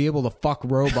be able to fuck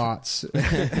robots.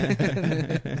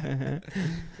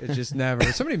 It just never.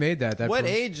 Somebody made that. What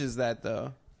age is that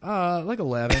though?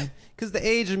 11. Because the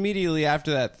age immediately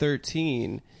after that,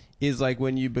 13, is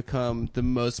when you become the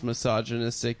most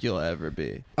misogynistic you'll ever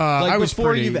be. I was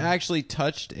before pretty- you've actually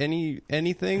touched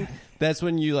anything, that's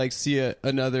when you see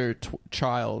another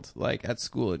child at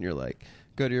school, and you're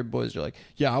go to your boys, you're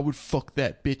yeah, I would fuck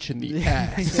that bitch in the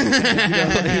ass.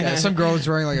 Yeah, some girl was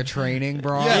wearing a training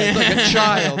bra. Yeah, it's like a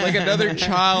child, another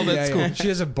child at school. She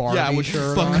has a Barbie Yeah, I would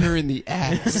shirt fuck on. her in the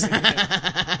ass.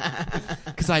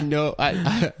 Because I know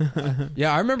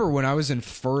Yeah, I remember when I was in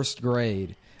first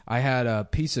grade, I had a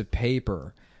piece of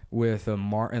paper with a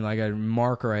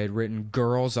marker. I had written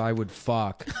 "girls I would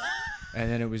fuck," and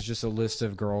then it was just a list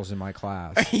of girls in my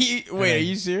class. Wait, are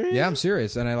you serious? Yeah, I'm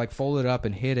serious. And I folded it up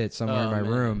and hid it somewhere in my man.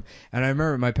 room. And I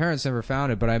remember my parents never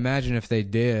found it, but I imagine if they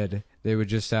did, they would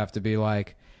just have to be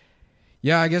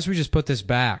yeah, I guess we just put this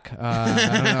back. I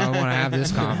don't know. I want to have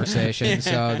this conversation.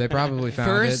 So they probably found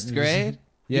it. First grade?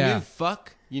 Yeah. You knew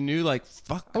fuck. You knew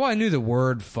fuck. Well, I knew the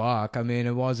word fuck. I mean,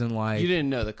 it wasn't You didn't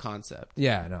know the concept.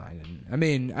 Yeah, no, I didn't. I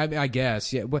mean, I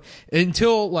guess, yeah. But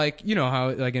until, how,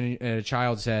 in a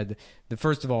child's head,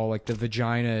 first of all, the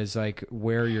vagina is,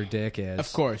 where your dick is.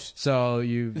 Of course. So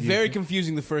you Very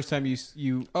confusing the first time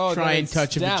you Oh, try no, and it's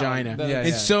touch a down. vagina. Yeah, it's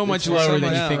yeah. so much It's lower so than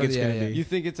much you think lower. it's Yeah, going to yeah. be. You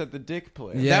think it's at the dick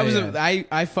place. Yeah. That was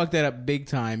I fucked that up big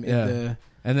time. Yeah. In the,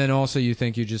 And then also you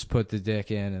think you just put the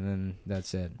dick in and then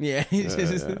that's it. yeah. You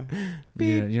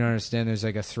don't understand there's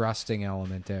a thrusting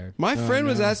element there. My friend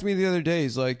was no. asking me the other day,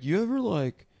 he's you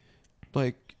ever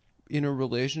in a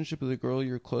relationship with a girl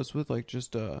you're close with,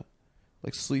 just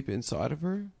sleep inside of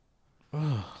her?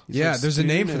 He's Yeah, there's a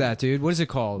name "Dude, for that, dude. What is it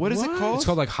called? What is it called? It's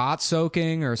called hot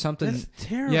soaking or something. That's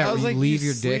terrible. Yeah, I was where you like, leave you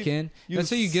your dick sleep- in. you That's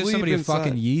how you give sleep somebody a inside.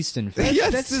 fucking yeast infection. Yeah,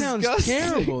 that it's sounds disgusting.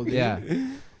 terrible. Dude. Yeah.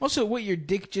 Also, what your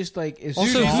dick just is.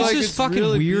 Also, Dude, who's it's this it's fucking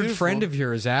really weird beautiful. friend of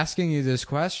yours asking you this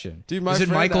question? Dude, my is it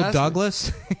friend Michael asked me-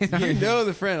 Douglas? You know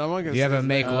the friend. I'm not gonna. You say ever his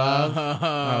make name. love?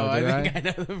 I do think I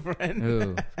know the friend.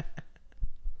 Ooh.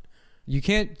 You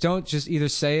don't just either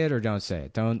say it or don't say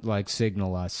it. Don't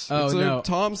signal us. Oh It's no,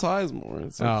 Tom Sizemore.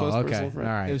 It's a close okay. personal All friend.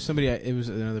 right. it was somebody. It was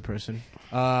another person.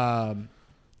 Um,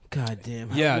 God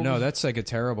damn. yeah, no, that's a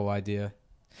terrible idea.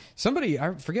 Somebody,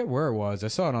 I forget where it was. I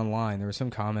saw it online. There was some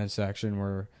comment section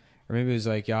where or maybe it was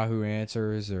like Yahoo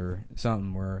Answers or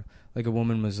something, where like a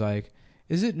woman was like,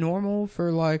 is it normal for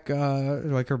like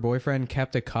her boyfriend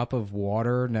kept a cup of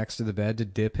water next to the bed to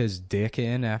dip his dick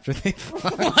in after they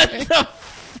fucked? What the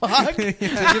fuck? To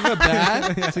give a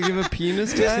bath? To give a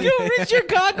penis bath? Go rinse your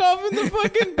cock off in the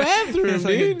fucking bathroom, It's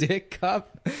like dude. a dick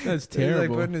cup. That's He's terrible.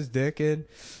 like putting his dick in,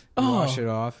 Oh. wash it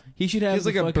off. He should He have has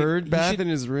like the a fucking- bird he bath should- in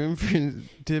his room for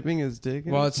dipping his dick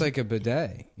in. Well, it's like a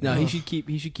bidet. No, he should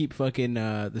keep fucking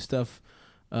the stuff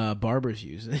barbers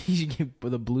use. He should keep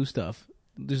the blue stuff.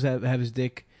 Just have his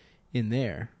dick in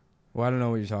there. Well, I don't know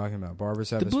what you're talking about. Barbers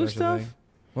have The a blue special stuff? thing.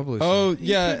 What blue Oh stuff?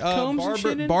 yeah, put combs and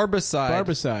shit in? barbicide.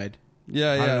 Barbicide.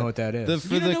 Yeah, yeah. I don't know what that is.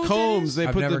 For You don't the know what that combs, is? they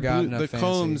I've put never the gotten blue, a the fancy-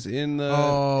 combs in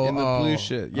the blue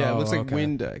shit. Yeah, it looks like okay.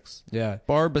 Windex. Yeah.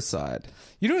 Barbicide.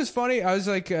 You know what's funny? I was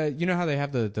like, you know how they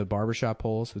have the barbershop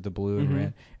poles with the blue and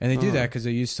red? And they do Uh-huh. that because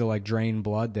they used to like drain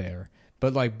blood there.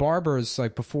 But like barbers,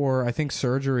 like before, I think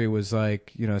surgery was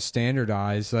like, you know,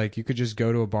 standardized. Like you could just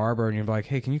go to a barber and you'd be like,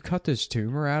 hey, can you cut this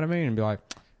tumor out of me? And be like,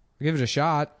 I'll give it a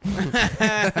shot.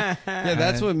 Yeah,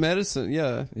 that's what medicine.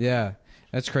 Yeah. Yeah.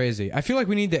 That's crazy. I feel like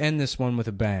we need to end this one with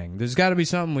a bang. There's got to be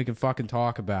something we can fucking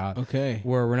talk about. Okay.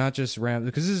 Where we're not just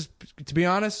because this is, to be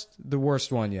honest, the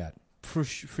worst one yet. For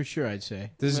sure, I'd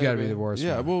say. This has got to be the worst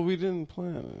Yeah, one. well, we didn't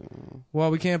plan it. Well,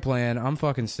 we can't plan. I'm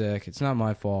fucking sick. It's not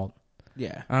my fault.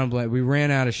 Yeah. I don't blame. We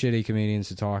ran out of shitty comedians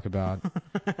to talk about.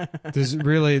 There's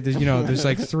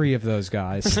like 3 of those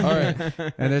guys. All right.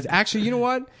 And there's actually, you know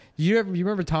what? You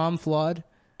remember Tom Flood?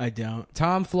 I don't.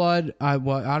 Tom Flood. I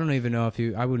don't even know if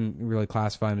I wouldn't really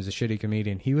classify him as a shitty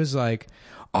comedian. He was like,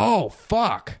 oh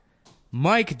fuck,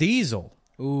 Mike Diesel.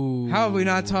 Ooh. How have we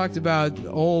not talked about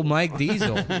old Mike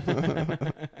Diesel?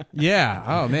 Yeah.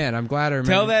 Oh man, I'm glad I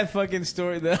remember. Tell that fucking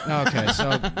story though. Okay,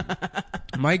 so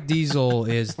Mike Diesel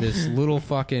is this little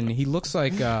fucking. He looks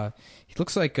like. You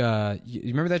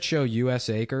remember that show U.S.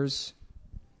 Acres?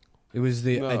 It was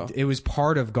No. it was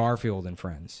part of Garfield and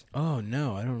Friends. Oh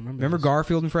no, I don't remember. Remember this.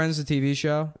 Garfield and Friends, the TV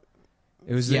show?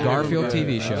 It was the Yeah, I Garfield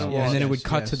remember TV that. show, Yes, and then it yes, would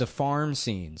cut yes. to the farm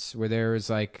scenes where there was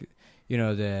like, you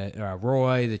know, the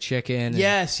Roy, the chicken, and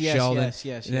Yes, Sheldon,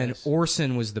 yes, and then yes.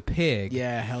 Orson was the pig.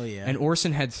 Yeah, hell yeah. And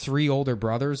Orson had 3 older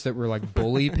brothers that were like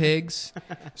bully pigs.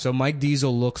 So Mike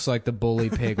Diesel looks like the bully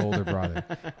pig older brother.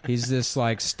 He's this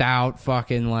like stout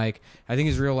fucking like, I think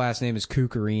his real last name is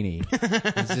Cuccarini.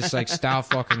 He's this like stout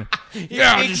fucking,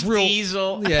 yeah, just real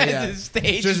Diesel. Yeah, as yeah. his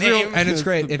stage just name. real, and it's That's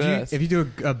great the best. if you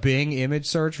do a Bing image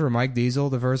search for Mike Diesel.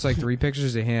 The first like 3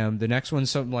 pictures of him. The next one's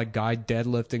something like guy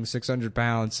deadlifting 600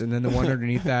 pounds, and then the one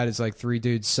underneath that is like 3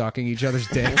 dudes sucking each other's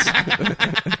dicks.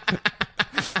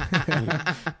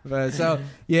 But so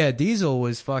yeah, Diesel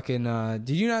was fucking.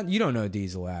 Did you not? You don't know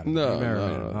Diesel, Adam? No, You've never no,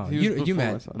 met him. no. Oh, He was you before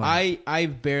my met. time. Mike.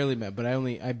 I've barely met, but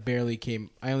I barely came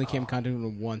in contact with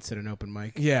him once at an open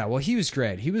mic. Yeah, well, he was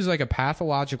great. He was like a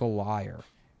pathological liar,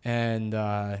 and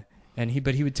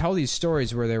he would tell these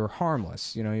stories where they were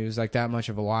harmless. You know, he was like that much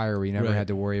of a liar. We never Right. had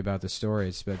to worry about the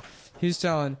stories. But he was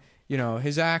telling, you know,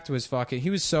 his act was fucking. He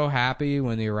was so happy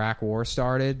when the Iraq War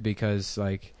started because,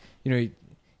 like, you know.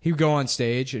 He would go on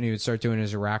stage and he would start doing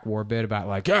his Iraq War bit about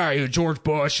like, yeah, George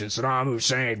Bush and Saddam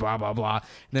Hussein, blah blah blah. And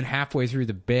then halfway through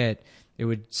the bit, it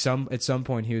would at some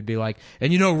point he would be like,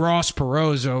 and you know Ross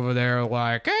Perot's over there,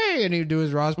 like, hey, and he'd do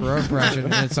his Ross Perot impression,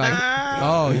 and it's like,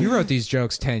 oh, you wrote these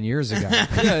jokes 10 years ago.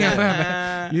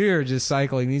 You're just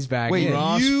cycling these back. Wait, in.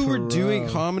 Ross you were Perot. doing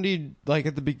comedy like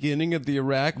at the beginning of the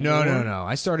Iraq No, War? no.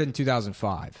 I started in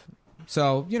 2005,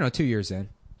 so 2 years in.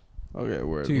 Okay,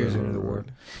 word. 2 years word, into the word, war.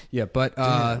 word. Yeah, but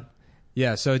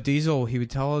yeah. So Diesel, he would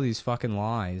tell all these fucking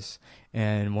lies,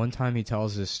 and one time he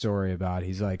tells this story about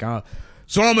he's like,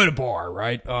 so I'm at a bar,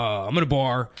 right? I'm at a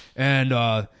bar,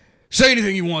 and say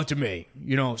anything you want to me.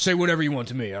 You know, say whatever you want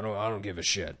to me. I don't give a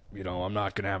shit. You know, I'm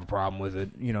not gonna have a problem with it.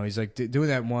 You know, he's like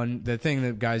doing the thing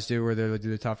that guys do where they do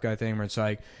the tough guy thing, where it's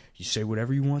like, you say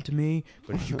whatever you want to me,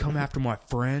 but if you come after my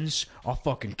friends, I'll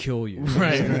fucking kill you.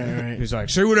 Right. He's like,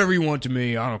 say whatever you want to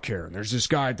me, I don't care. And there's this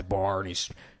guy at the bar, and he's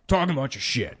talking a bunch of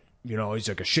shit. You know, he's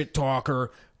like a shit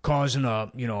talker, causing a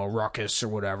ruckus or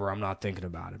whatever. I'm not thinking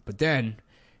about it. But then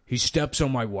he steps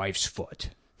on my wife's foot,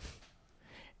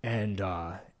 and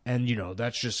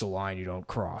that's just a line you don't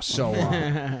cross. So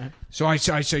so I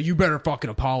say, you better fucking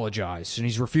apologize. And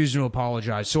he's refusing to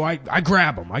apologize. So I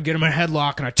grab him. I get him in a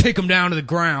headlock, and I take him down to the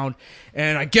ground.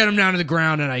 And I get him down to the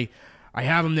ground, and I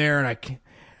have him there, and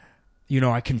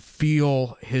I can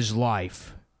feel his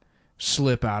life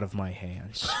slip out of my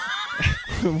hands.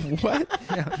 What?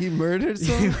 He murdered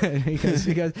someone?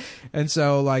 because and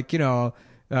so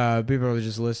people are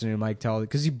just listening to Mike tell it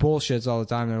because he bullshits all the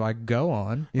time. They're like, "Go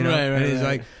on," you know. Right, and he's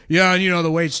right. like, "Yeah, and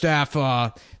the wait staff.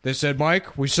 They said,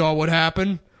 Mike, we saw what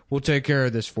happened. We'll take care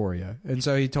of this for you." And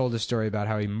so he told a story about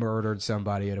how he murdered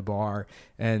somebody at a bar,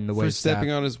 and the For wait staff,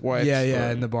 stepping on his wife's yeah,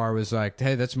 foot. and the bar was like,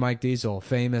 "Hey, that's Mike Diesel,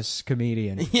 famous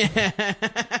comedian. We're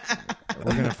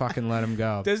gonna fucking let him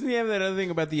go." Doesn't he have that other thing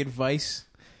about the advice?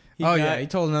 He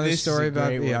told another This is story a about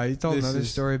great one. he told This another is-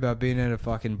 story about being at a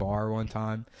fucking bar one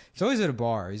time. He's always at a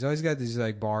bar. He's always got these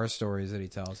like bar stories that he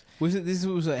tells. This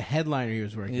was a headliner he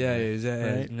was working. Yeah, with,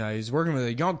 right? he's working with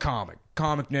a young comic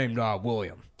named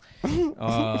William.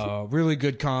 Really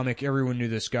good comic. Everyone knew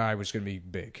this guy was going to be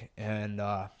big, and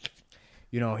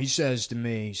he says to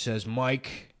me, he says,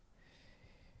 "Mike,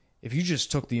 if you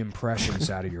just took the impressions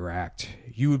out of your act,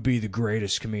 you would be the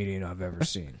greatest comedian I've ever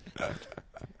seen."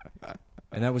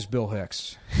 And that was Bill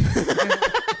Hicks.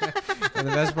 And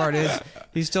the best part is,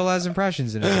 he still has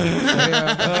impressions in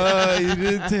it. You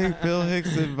didn't take Bill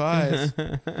Hicks' advice.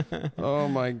 Oh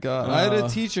my god! I had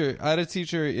a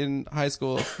teacher in high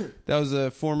school that was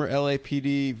a former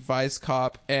LAPD vice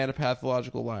cop and a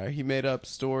pathological liar. He made up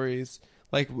stories.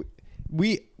 Like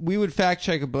we would fact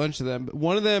check a bunch of them, but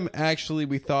one of them actually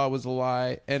we thought was a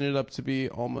lie ended up to be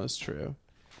almost true.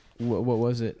 What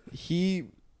was it? He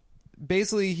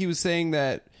was saying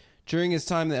that during his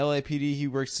time in the LAPD, he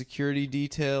worked security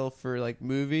detail for like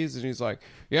movies, and he's like,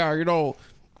 "Yeah,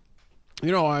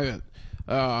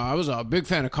 I was a big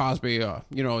fan of Cosby.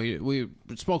 We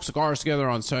smoked cigars together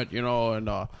on set, and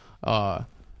I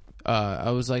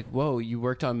was like, whoa, you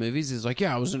worked on movies? He's like,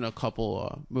 yeah, I was in a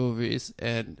couple movies.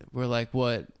 And we're like,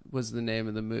 what was the name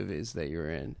of the movies that you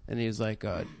were in? And he was like,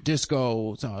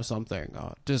 Disco something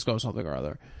or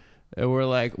other. And we're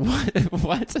like, what? I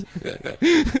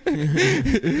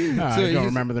don't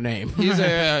remember the name. He's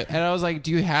and I was like,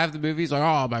 do you have the movie? He's like,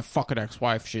 oh, my fucking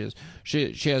ex-wife, she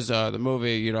has the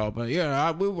movie, but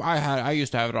yeah, I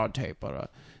used to have it on tape,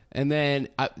 but and then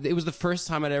it was the first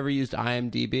time I'd ever used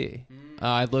IMDb.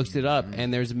 I looked it up,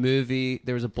 and there was a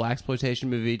blaxploitation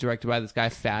movie directed by this guy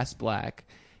Fast Black,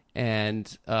 and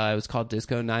it was called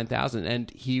Disco 9000, and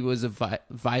he was a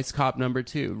Vice Cop number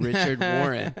 2, Richard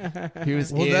Warren. He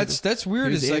was that's weird.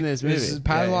 He was It's in like this movie. this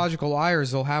pathological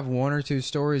liars. They'll have one or two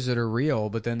stories that are real,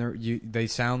 but then they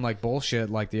sound like bullshit,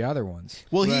 like the other ones.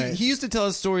 Well, Right. he used to tell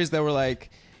us stories that were like,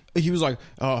 he was like,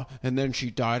 and then she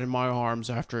died in my arms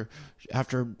after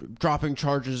dropping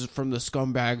charges from the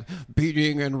scumbag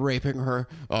beating and raping her.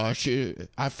 I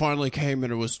finally came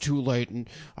and it was too late, and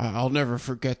I'll never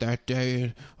forget that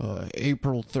day,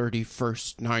 April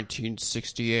 31st,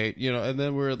 1968. And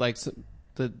then we're like,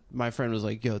 my friend was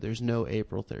like, yo, there's no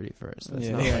April 31st. That's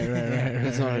not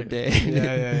that's not a day.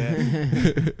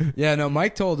 Yeah, no,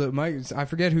 Mike told it. I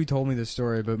forget who told me this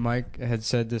story, but Mike had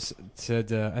said I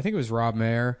think it was Rob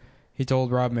Mayer. He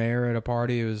told Rob Mayer at a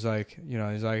party, it was like,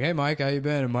 he's like, "Hey, Mike, how you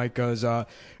been?" And Mike goes,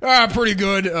 "Pretty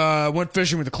good. Went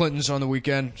fishing with the Clintons on the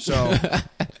weekend." So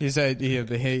he said, him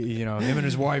and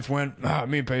his wife went,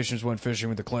 me and Patience went fishing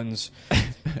with the Clintons.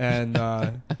 And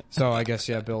so I guess,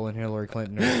 yeah, Bill and Hillary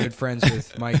Clinton are good friends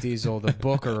with Mike Diesel, the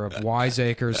booker of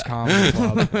Wiseacres Comedy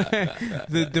Club.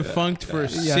 The defunct for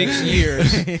 6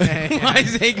 years.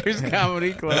 Wiseacres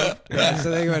Comedy Club.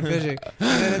 So they went fishing.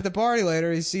 And then at the party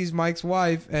later, he sees Mike's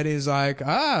wife, and he's like,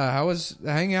 I was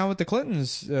hanging out with the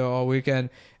Clintons all weekend.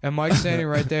 And Mike's standing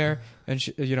right there, and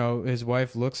his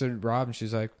wife looks at Rob, and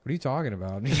she's like, "What are you talking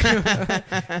about?"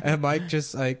 And Mike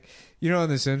just like, in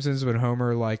The Simpsons when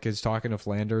Homer like is talking to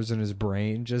Flanders and his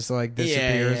brain just like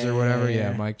disappears or whatever.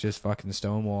 Yeah, Mike just fucking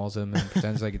stonewalls him and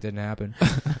pretends like it didn't happen.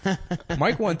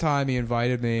 Mike one time he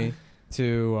invited me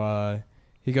to.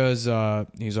 He goes,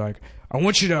 he's like,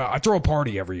 I throw a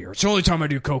party every year. It's the only time I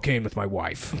do cocaine with my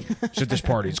wife. It's at this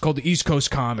party. It's called the East Coast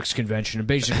Comics Convention, and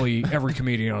basically every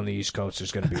comedian on the East Coast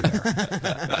is going to be there.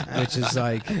 Which is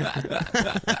like,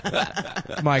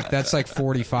 Mike, that's like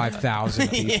 45,000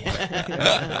 people.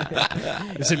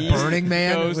 Is it Burning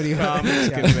Man? Coast What do you- Comics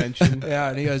Convention. Yeah,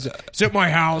 and he goes, it's at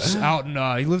my house out in,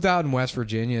 he lived out in West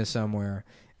Virginia somewhere.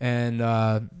 And,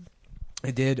 I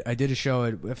did a show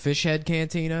at Fishhead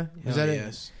Cantina. Is that it?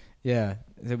 Yes. Yeah,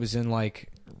 it was in like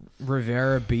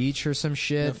Rivera Beach or some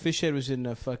shit. Fishhead was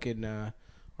in fucking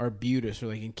Arbutus or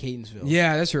like in Catonsville.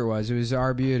 Yeah, that's where it was. It was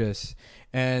Arbutus,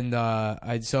 and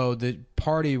so the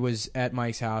party was at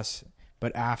Mike's house,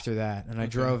 but after that, and I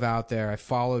drove out there. I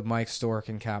followed Mike Stork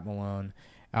and Cat Malone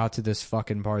out to this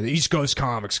fucking party, the East Coast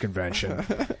Comics Convention.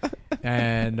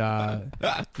 And,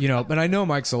 but I know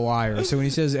Mike's a liar. So when he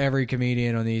says every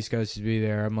comedian on the East Coast should be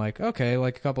there, I'm like, okay,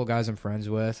 like a couple of guys I'm friends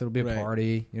with. It'll be a Right.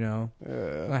 party,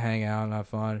 I hang out and have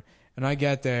fun. And I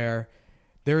get there,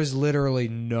 There is literally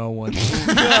no one.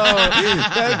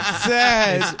 That's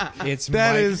sad. It's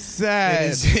That Mike. is sad.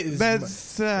 It is That's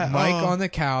sad. Mike Oh. on the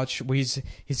couch. He's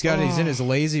in his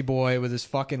lazy boy with his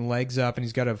fucking legs up, and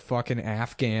he's got a fucking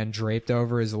Afghan draped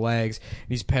over his legs. And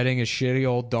he's petting a shitty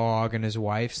old dog, and his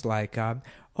wife's like, come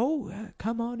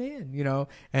on in, you know.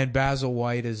 And Basil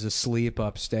White is asleep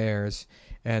upstairs,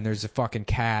 and there's a fucking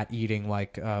cat eating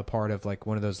like part of like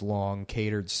one of those long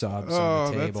catered subs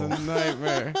on the table. That's a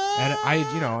nightmare. And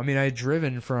I had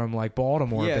driven from like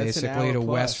Baltimore Yeah, it's an basically hour to plus.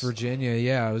 West Virginia.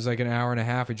 Yeah, it was like an hour and a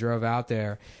half. We drove out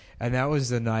there, and that was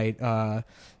the night.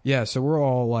 So we're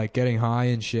all like getting high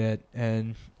and shit,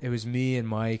 and it was me and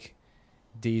Mike,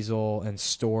 Diesel, and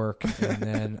Stork, and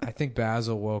then I think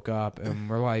Basil woke up, and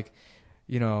we're like,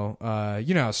 you know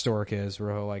how Stork is.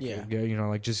 We're like,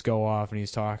 like just go off, and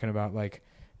he's talking about like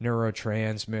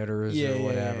neurotransmitters or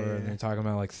whatever, and they're talking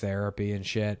about like therapy and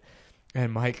shit.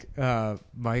 And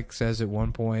Mike says at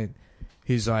one point,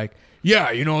 he's like,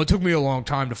 yeah, it took me a long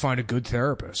time to find a good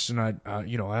therapist, and I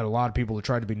had a lot of people that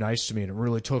tried to be nice to me, and it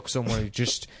really took someone to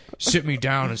just sit me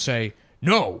down and say,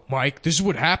 no, Mike, this is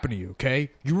what happened to you,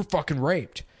 okay? You were fucking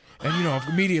raped. And,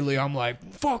 immediately I'm like,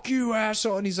 fuck you,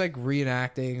 asshole. And he's like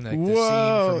reenacting like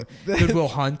the scene from Good Will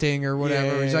Hunting or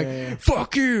whatever. He's like,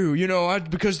 fuck you,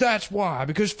 because that's why.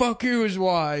 Because fuck you is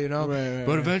why,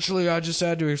 But eventually I just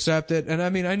had to accept it. And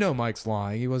I mean, I know Mike's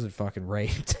lying. He wasn't fucking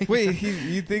raped. Wait,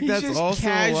 you think He's that's just also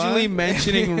casually a lie?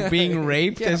 mentioning being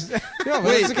raped. As, Yeah,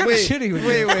 but it's kind of shitty with you.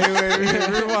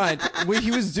 wait, rewind. Wait,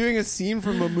 he was doing a scene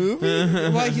from a movie?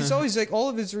 Well, he's always like all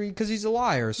of his because he's a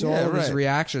liar, so Yeah, all of his right.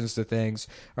 reactions to things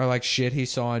are like shit he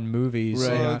saw in movies.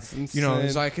 Right. So, That's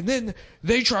he's like, and then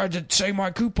they tried to say my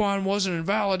coupon wasn't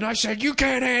invalid, and I said you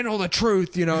can't handle the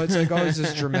truth. It's like always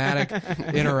this dramatic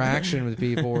interaction with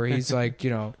people where he's like,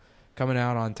 coming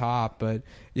out on top. But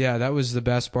yeah, that was the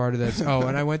best part of this. Oh,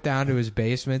 and I went down to his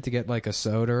basement to get like a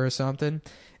soda or something.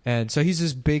 And so he's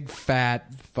this big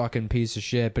fat fucking piece of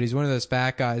shit, but he's one of those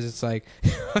fat guys. It's like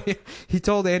he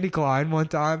told Andy Klein one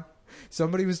time,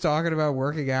 somebody was talking about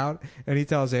working out, and he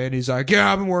tells Andy, he's like,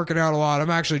 yeah, I've been working out a lot. I'm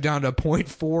actually down to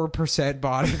 0.4%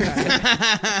 body fat.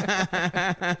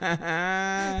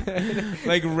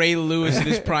 like Ray Lewis in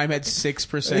his prime had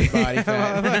 6% body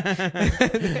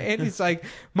fat. And he's like,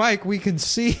 Mike, we can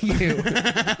see you.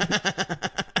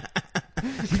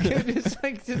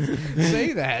 just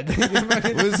say that. He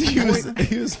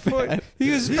was fat. He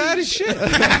was fat as shit.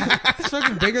 He's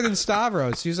fucking bigger than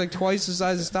Stavros. He was like twice the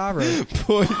size of Stavros.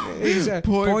 He's at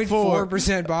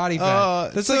 0.4% body fat.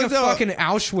 That's like a fucking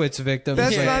Auschwitz victim.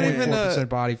 That's like not even 0.4%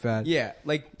 body fat. Yeah,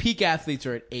 like peak athletes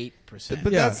are at 8%.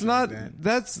 But Yeah. that's not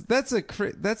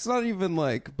that's not even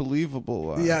like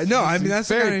believable. Yeah, no, I mean that's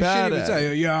the very kind of shit he bad would at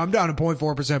say. Yeah, I'm down to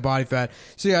 0.4% body fat.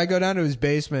 So yeah, I go down to his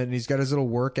basement and he's got his little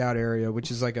workout area, which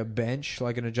is like a bench,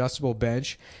 like an adjustable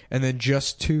bench, and then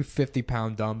just two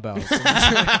 50-pound dumbbells.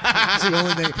 That's the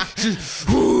only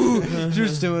thing.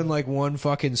 Just doing like one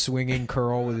fucking swinging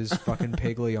curl with his fucking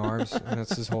piggly arms, and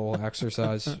that's his whole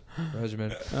exercise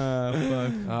regimen. Fuck.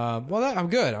 Well, I'm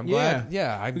good. I'm glad.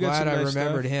 Yeah, I'm We got glad some I nice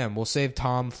remembered stuff. him. We'll save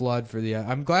Tom Flood for the.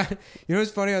 I'm glad. It's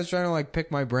funny. I was trying to like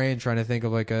pick my brain, trying to think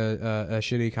of like a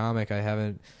shitty comic I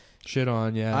haven't shit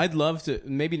on yet. I'd love to.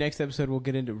 Maybe next episode we'll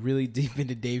get into really deep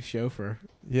into Dave Schofer.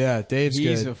 Yeah, Dave's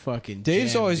He's good. a fucking.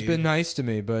 Dave's gem, always dude. been nice to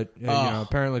me, but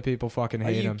apparently people fucking Are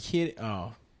hate you him. kidding?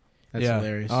 Oh, that's Yeah.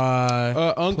 hilarious.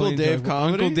 Uncle Plain Dave joke.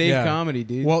 comedy. Uncle Dave Yeah. comedy,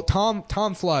 dude. Well, Tom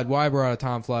Flood. Why I brought up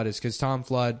Tom Flood is because Tom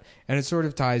Flood, and it sort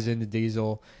of ties into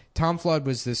Diesel. Tom Flood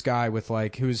was this guy with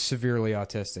like who was severely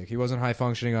autistic. He wasn't high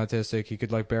functioning autistic. He could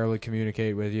like barely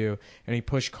communicate with you, and he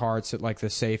pushed carts at like the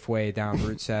Safeway down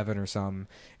Route 7 or something.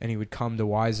 And he would come to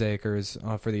Wiseacres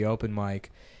for the open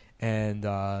mic, and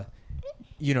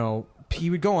he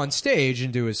would go on stage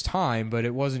and do his time, but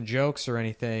it wasn't jokes or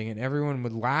anything, and everyone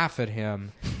would laugh at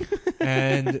him.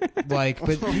 And like,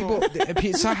 but people,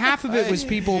 so half of it was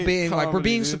people being like, "We're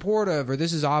being supportive," or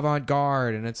 "This is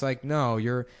avant-garde," and it's like, no,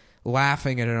 you're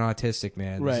laughing at an autistic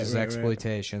man. Right, This is right,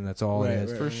 exploitation. That's all it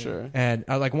is. For sure. And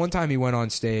like one time he went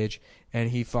on stage and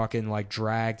he fucking like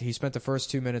dragged. He spent the first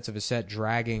 2 minutes of his set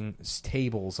dragging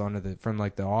tables from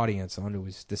like the audience onto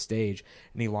the stage,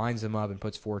 and he lines them up and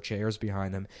puts 4 chairs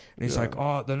behind them. And he's like,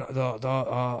 "Oh, the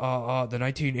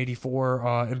 1984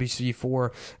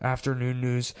 NBC4 afternoon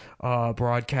news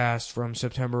broadcast from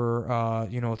September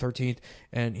 13th."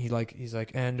 And he's like,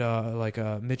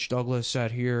 Mitch Douglas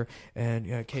sat here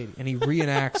and Kate, and he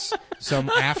reenacts some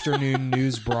afternoon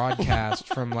news broadcast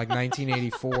from like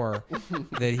 1984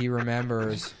 that he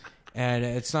remembers, and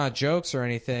it's not jokes or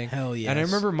anything. Hell yes. And I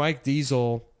remember Mike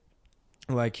Diesel,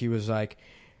 like he was like,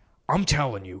 "I'm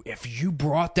telling you, if you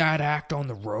brought that act on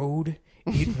the road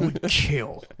it would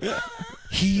kill.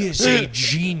 He is a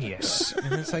genius.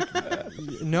 And it's like,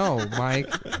 no,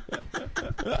 Mike.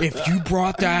 If you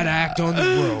brought that act on the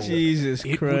road, Jesus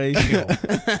it Christ. would kill.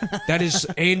 That is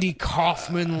Andy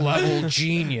Kaufman level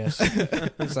genius.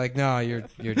 It's like, no, you're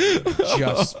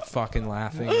just fucking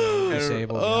laughing. You're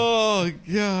disabled. Oh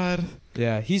God.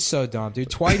 Yeah, he's so dumb, dude.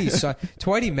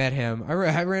 Twitey met him.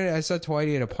 I saw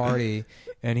Twitey at a party,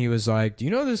 and he was like, "Do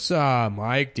you know this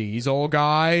Mike Diesel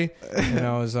guy?" And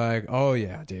I was like, "Oh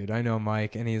yeah, dude, I know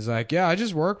Mike." And he's like, "Yeah, I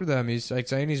just worked with him." He's like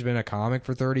saying he's been a comic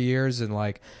for 30 years, and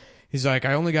like, he's like,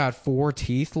 "I only got 4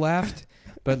 teeth left."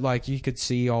 But like you could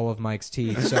see all of Mike's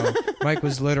teeth, so Mike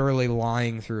was literally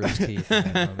lying through his teeth, which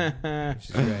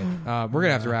is great. We're gonna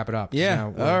have to wrap it up. Yeah.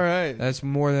 All right. That's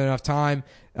more than enough time.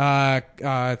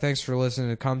 Thanks for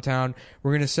listening to Cumtown.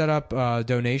 We're gonna set up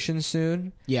donations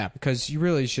soon. Yeah. Because you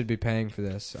really should be paying for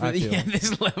this. I feel. Yeah,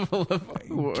 this level of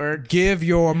work. Give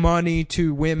your money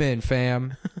to women,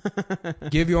 fam.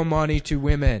 Give your money to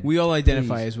women. We all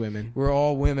identify Please. as women. We're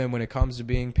all women when it comes to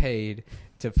being paid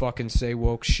to fucking say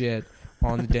woke shit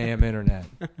on the damn internet.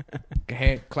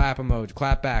 Clap emoji.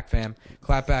 Clap back, fam.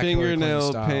 Clap back. Hillary Clinton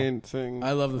Fingernail style. painting.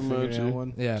 I love the emoji. fingernail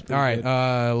one. Yeah. It's All pretty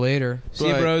right. good. Later. See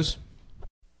you, Bye. bros.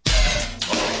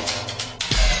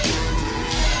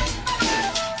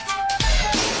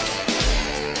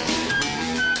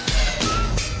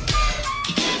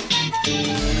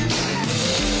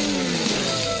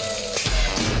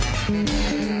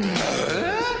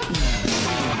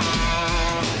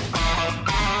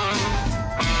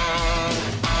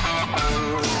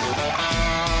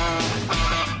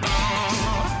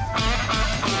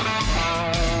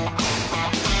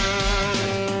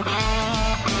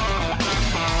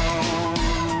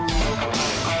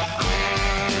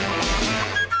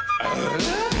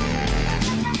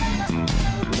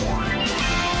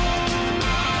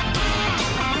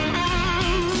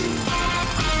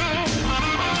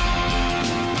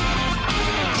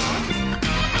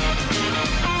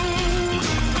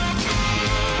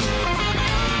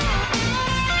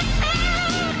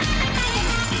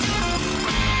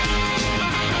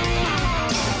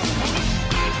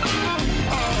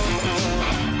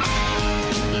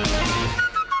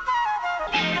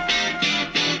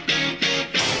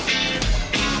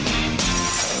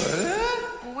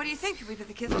 Well, what do you think? Should we put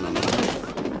the kids on the news?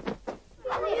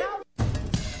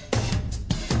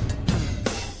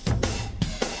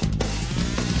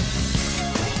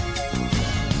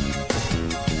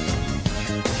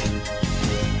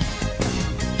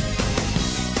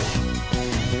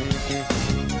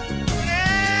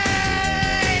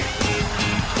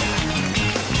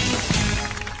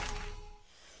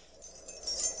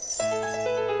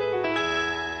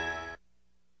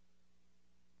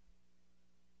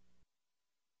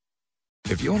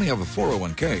 If you only have a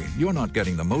 401k, you're not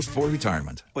getting the most for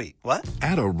retirement. Wait, what?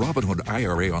 Add a Robinhood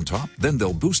IRA on top, then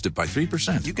they'll boost it by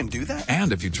 3%. You can do that?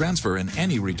 And if you transfer in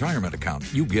any retirement account,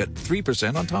 you get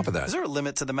 3% on top of that. Is there a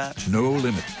limit to the match? No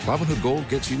limit. Robinhood Gold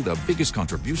gets you the biggest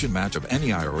contribution match of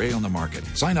any IRA on the market.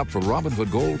 Sign up for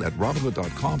Robinhood Gold at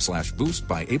Robinhood.com/boost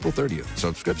by April 30th.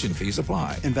 Subscription fees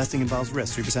apply. Investing involves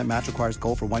risk. 3% match requires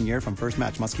gold for 1 year from first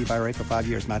match. Must keep IRA for 5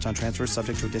 years. Match on transfers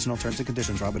subject to additional terms and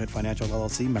conditions. Robinhood Financial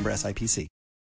LLC. Member SIPC.